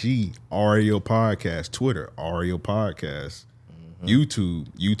IG, RAO Podcast, Twitter, RAO Podcast, YouTube,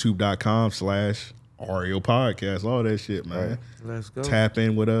 youtube.com/RAO Podcast, all that shit, man. Right. Let's go. Tap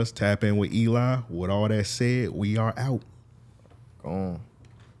in with us, tap in with Eli. With all that said, we are out. Go on.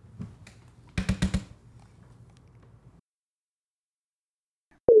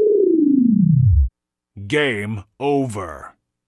 Game over.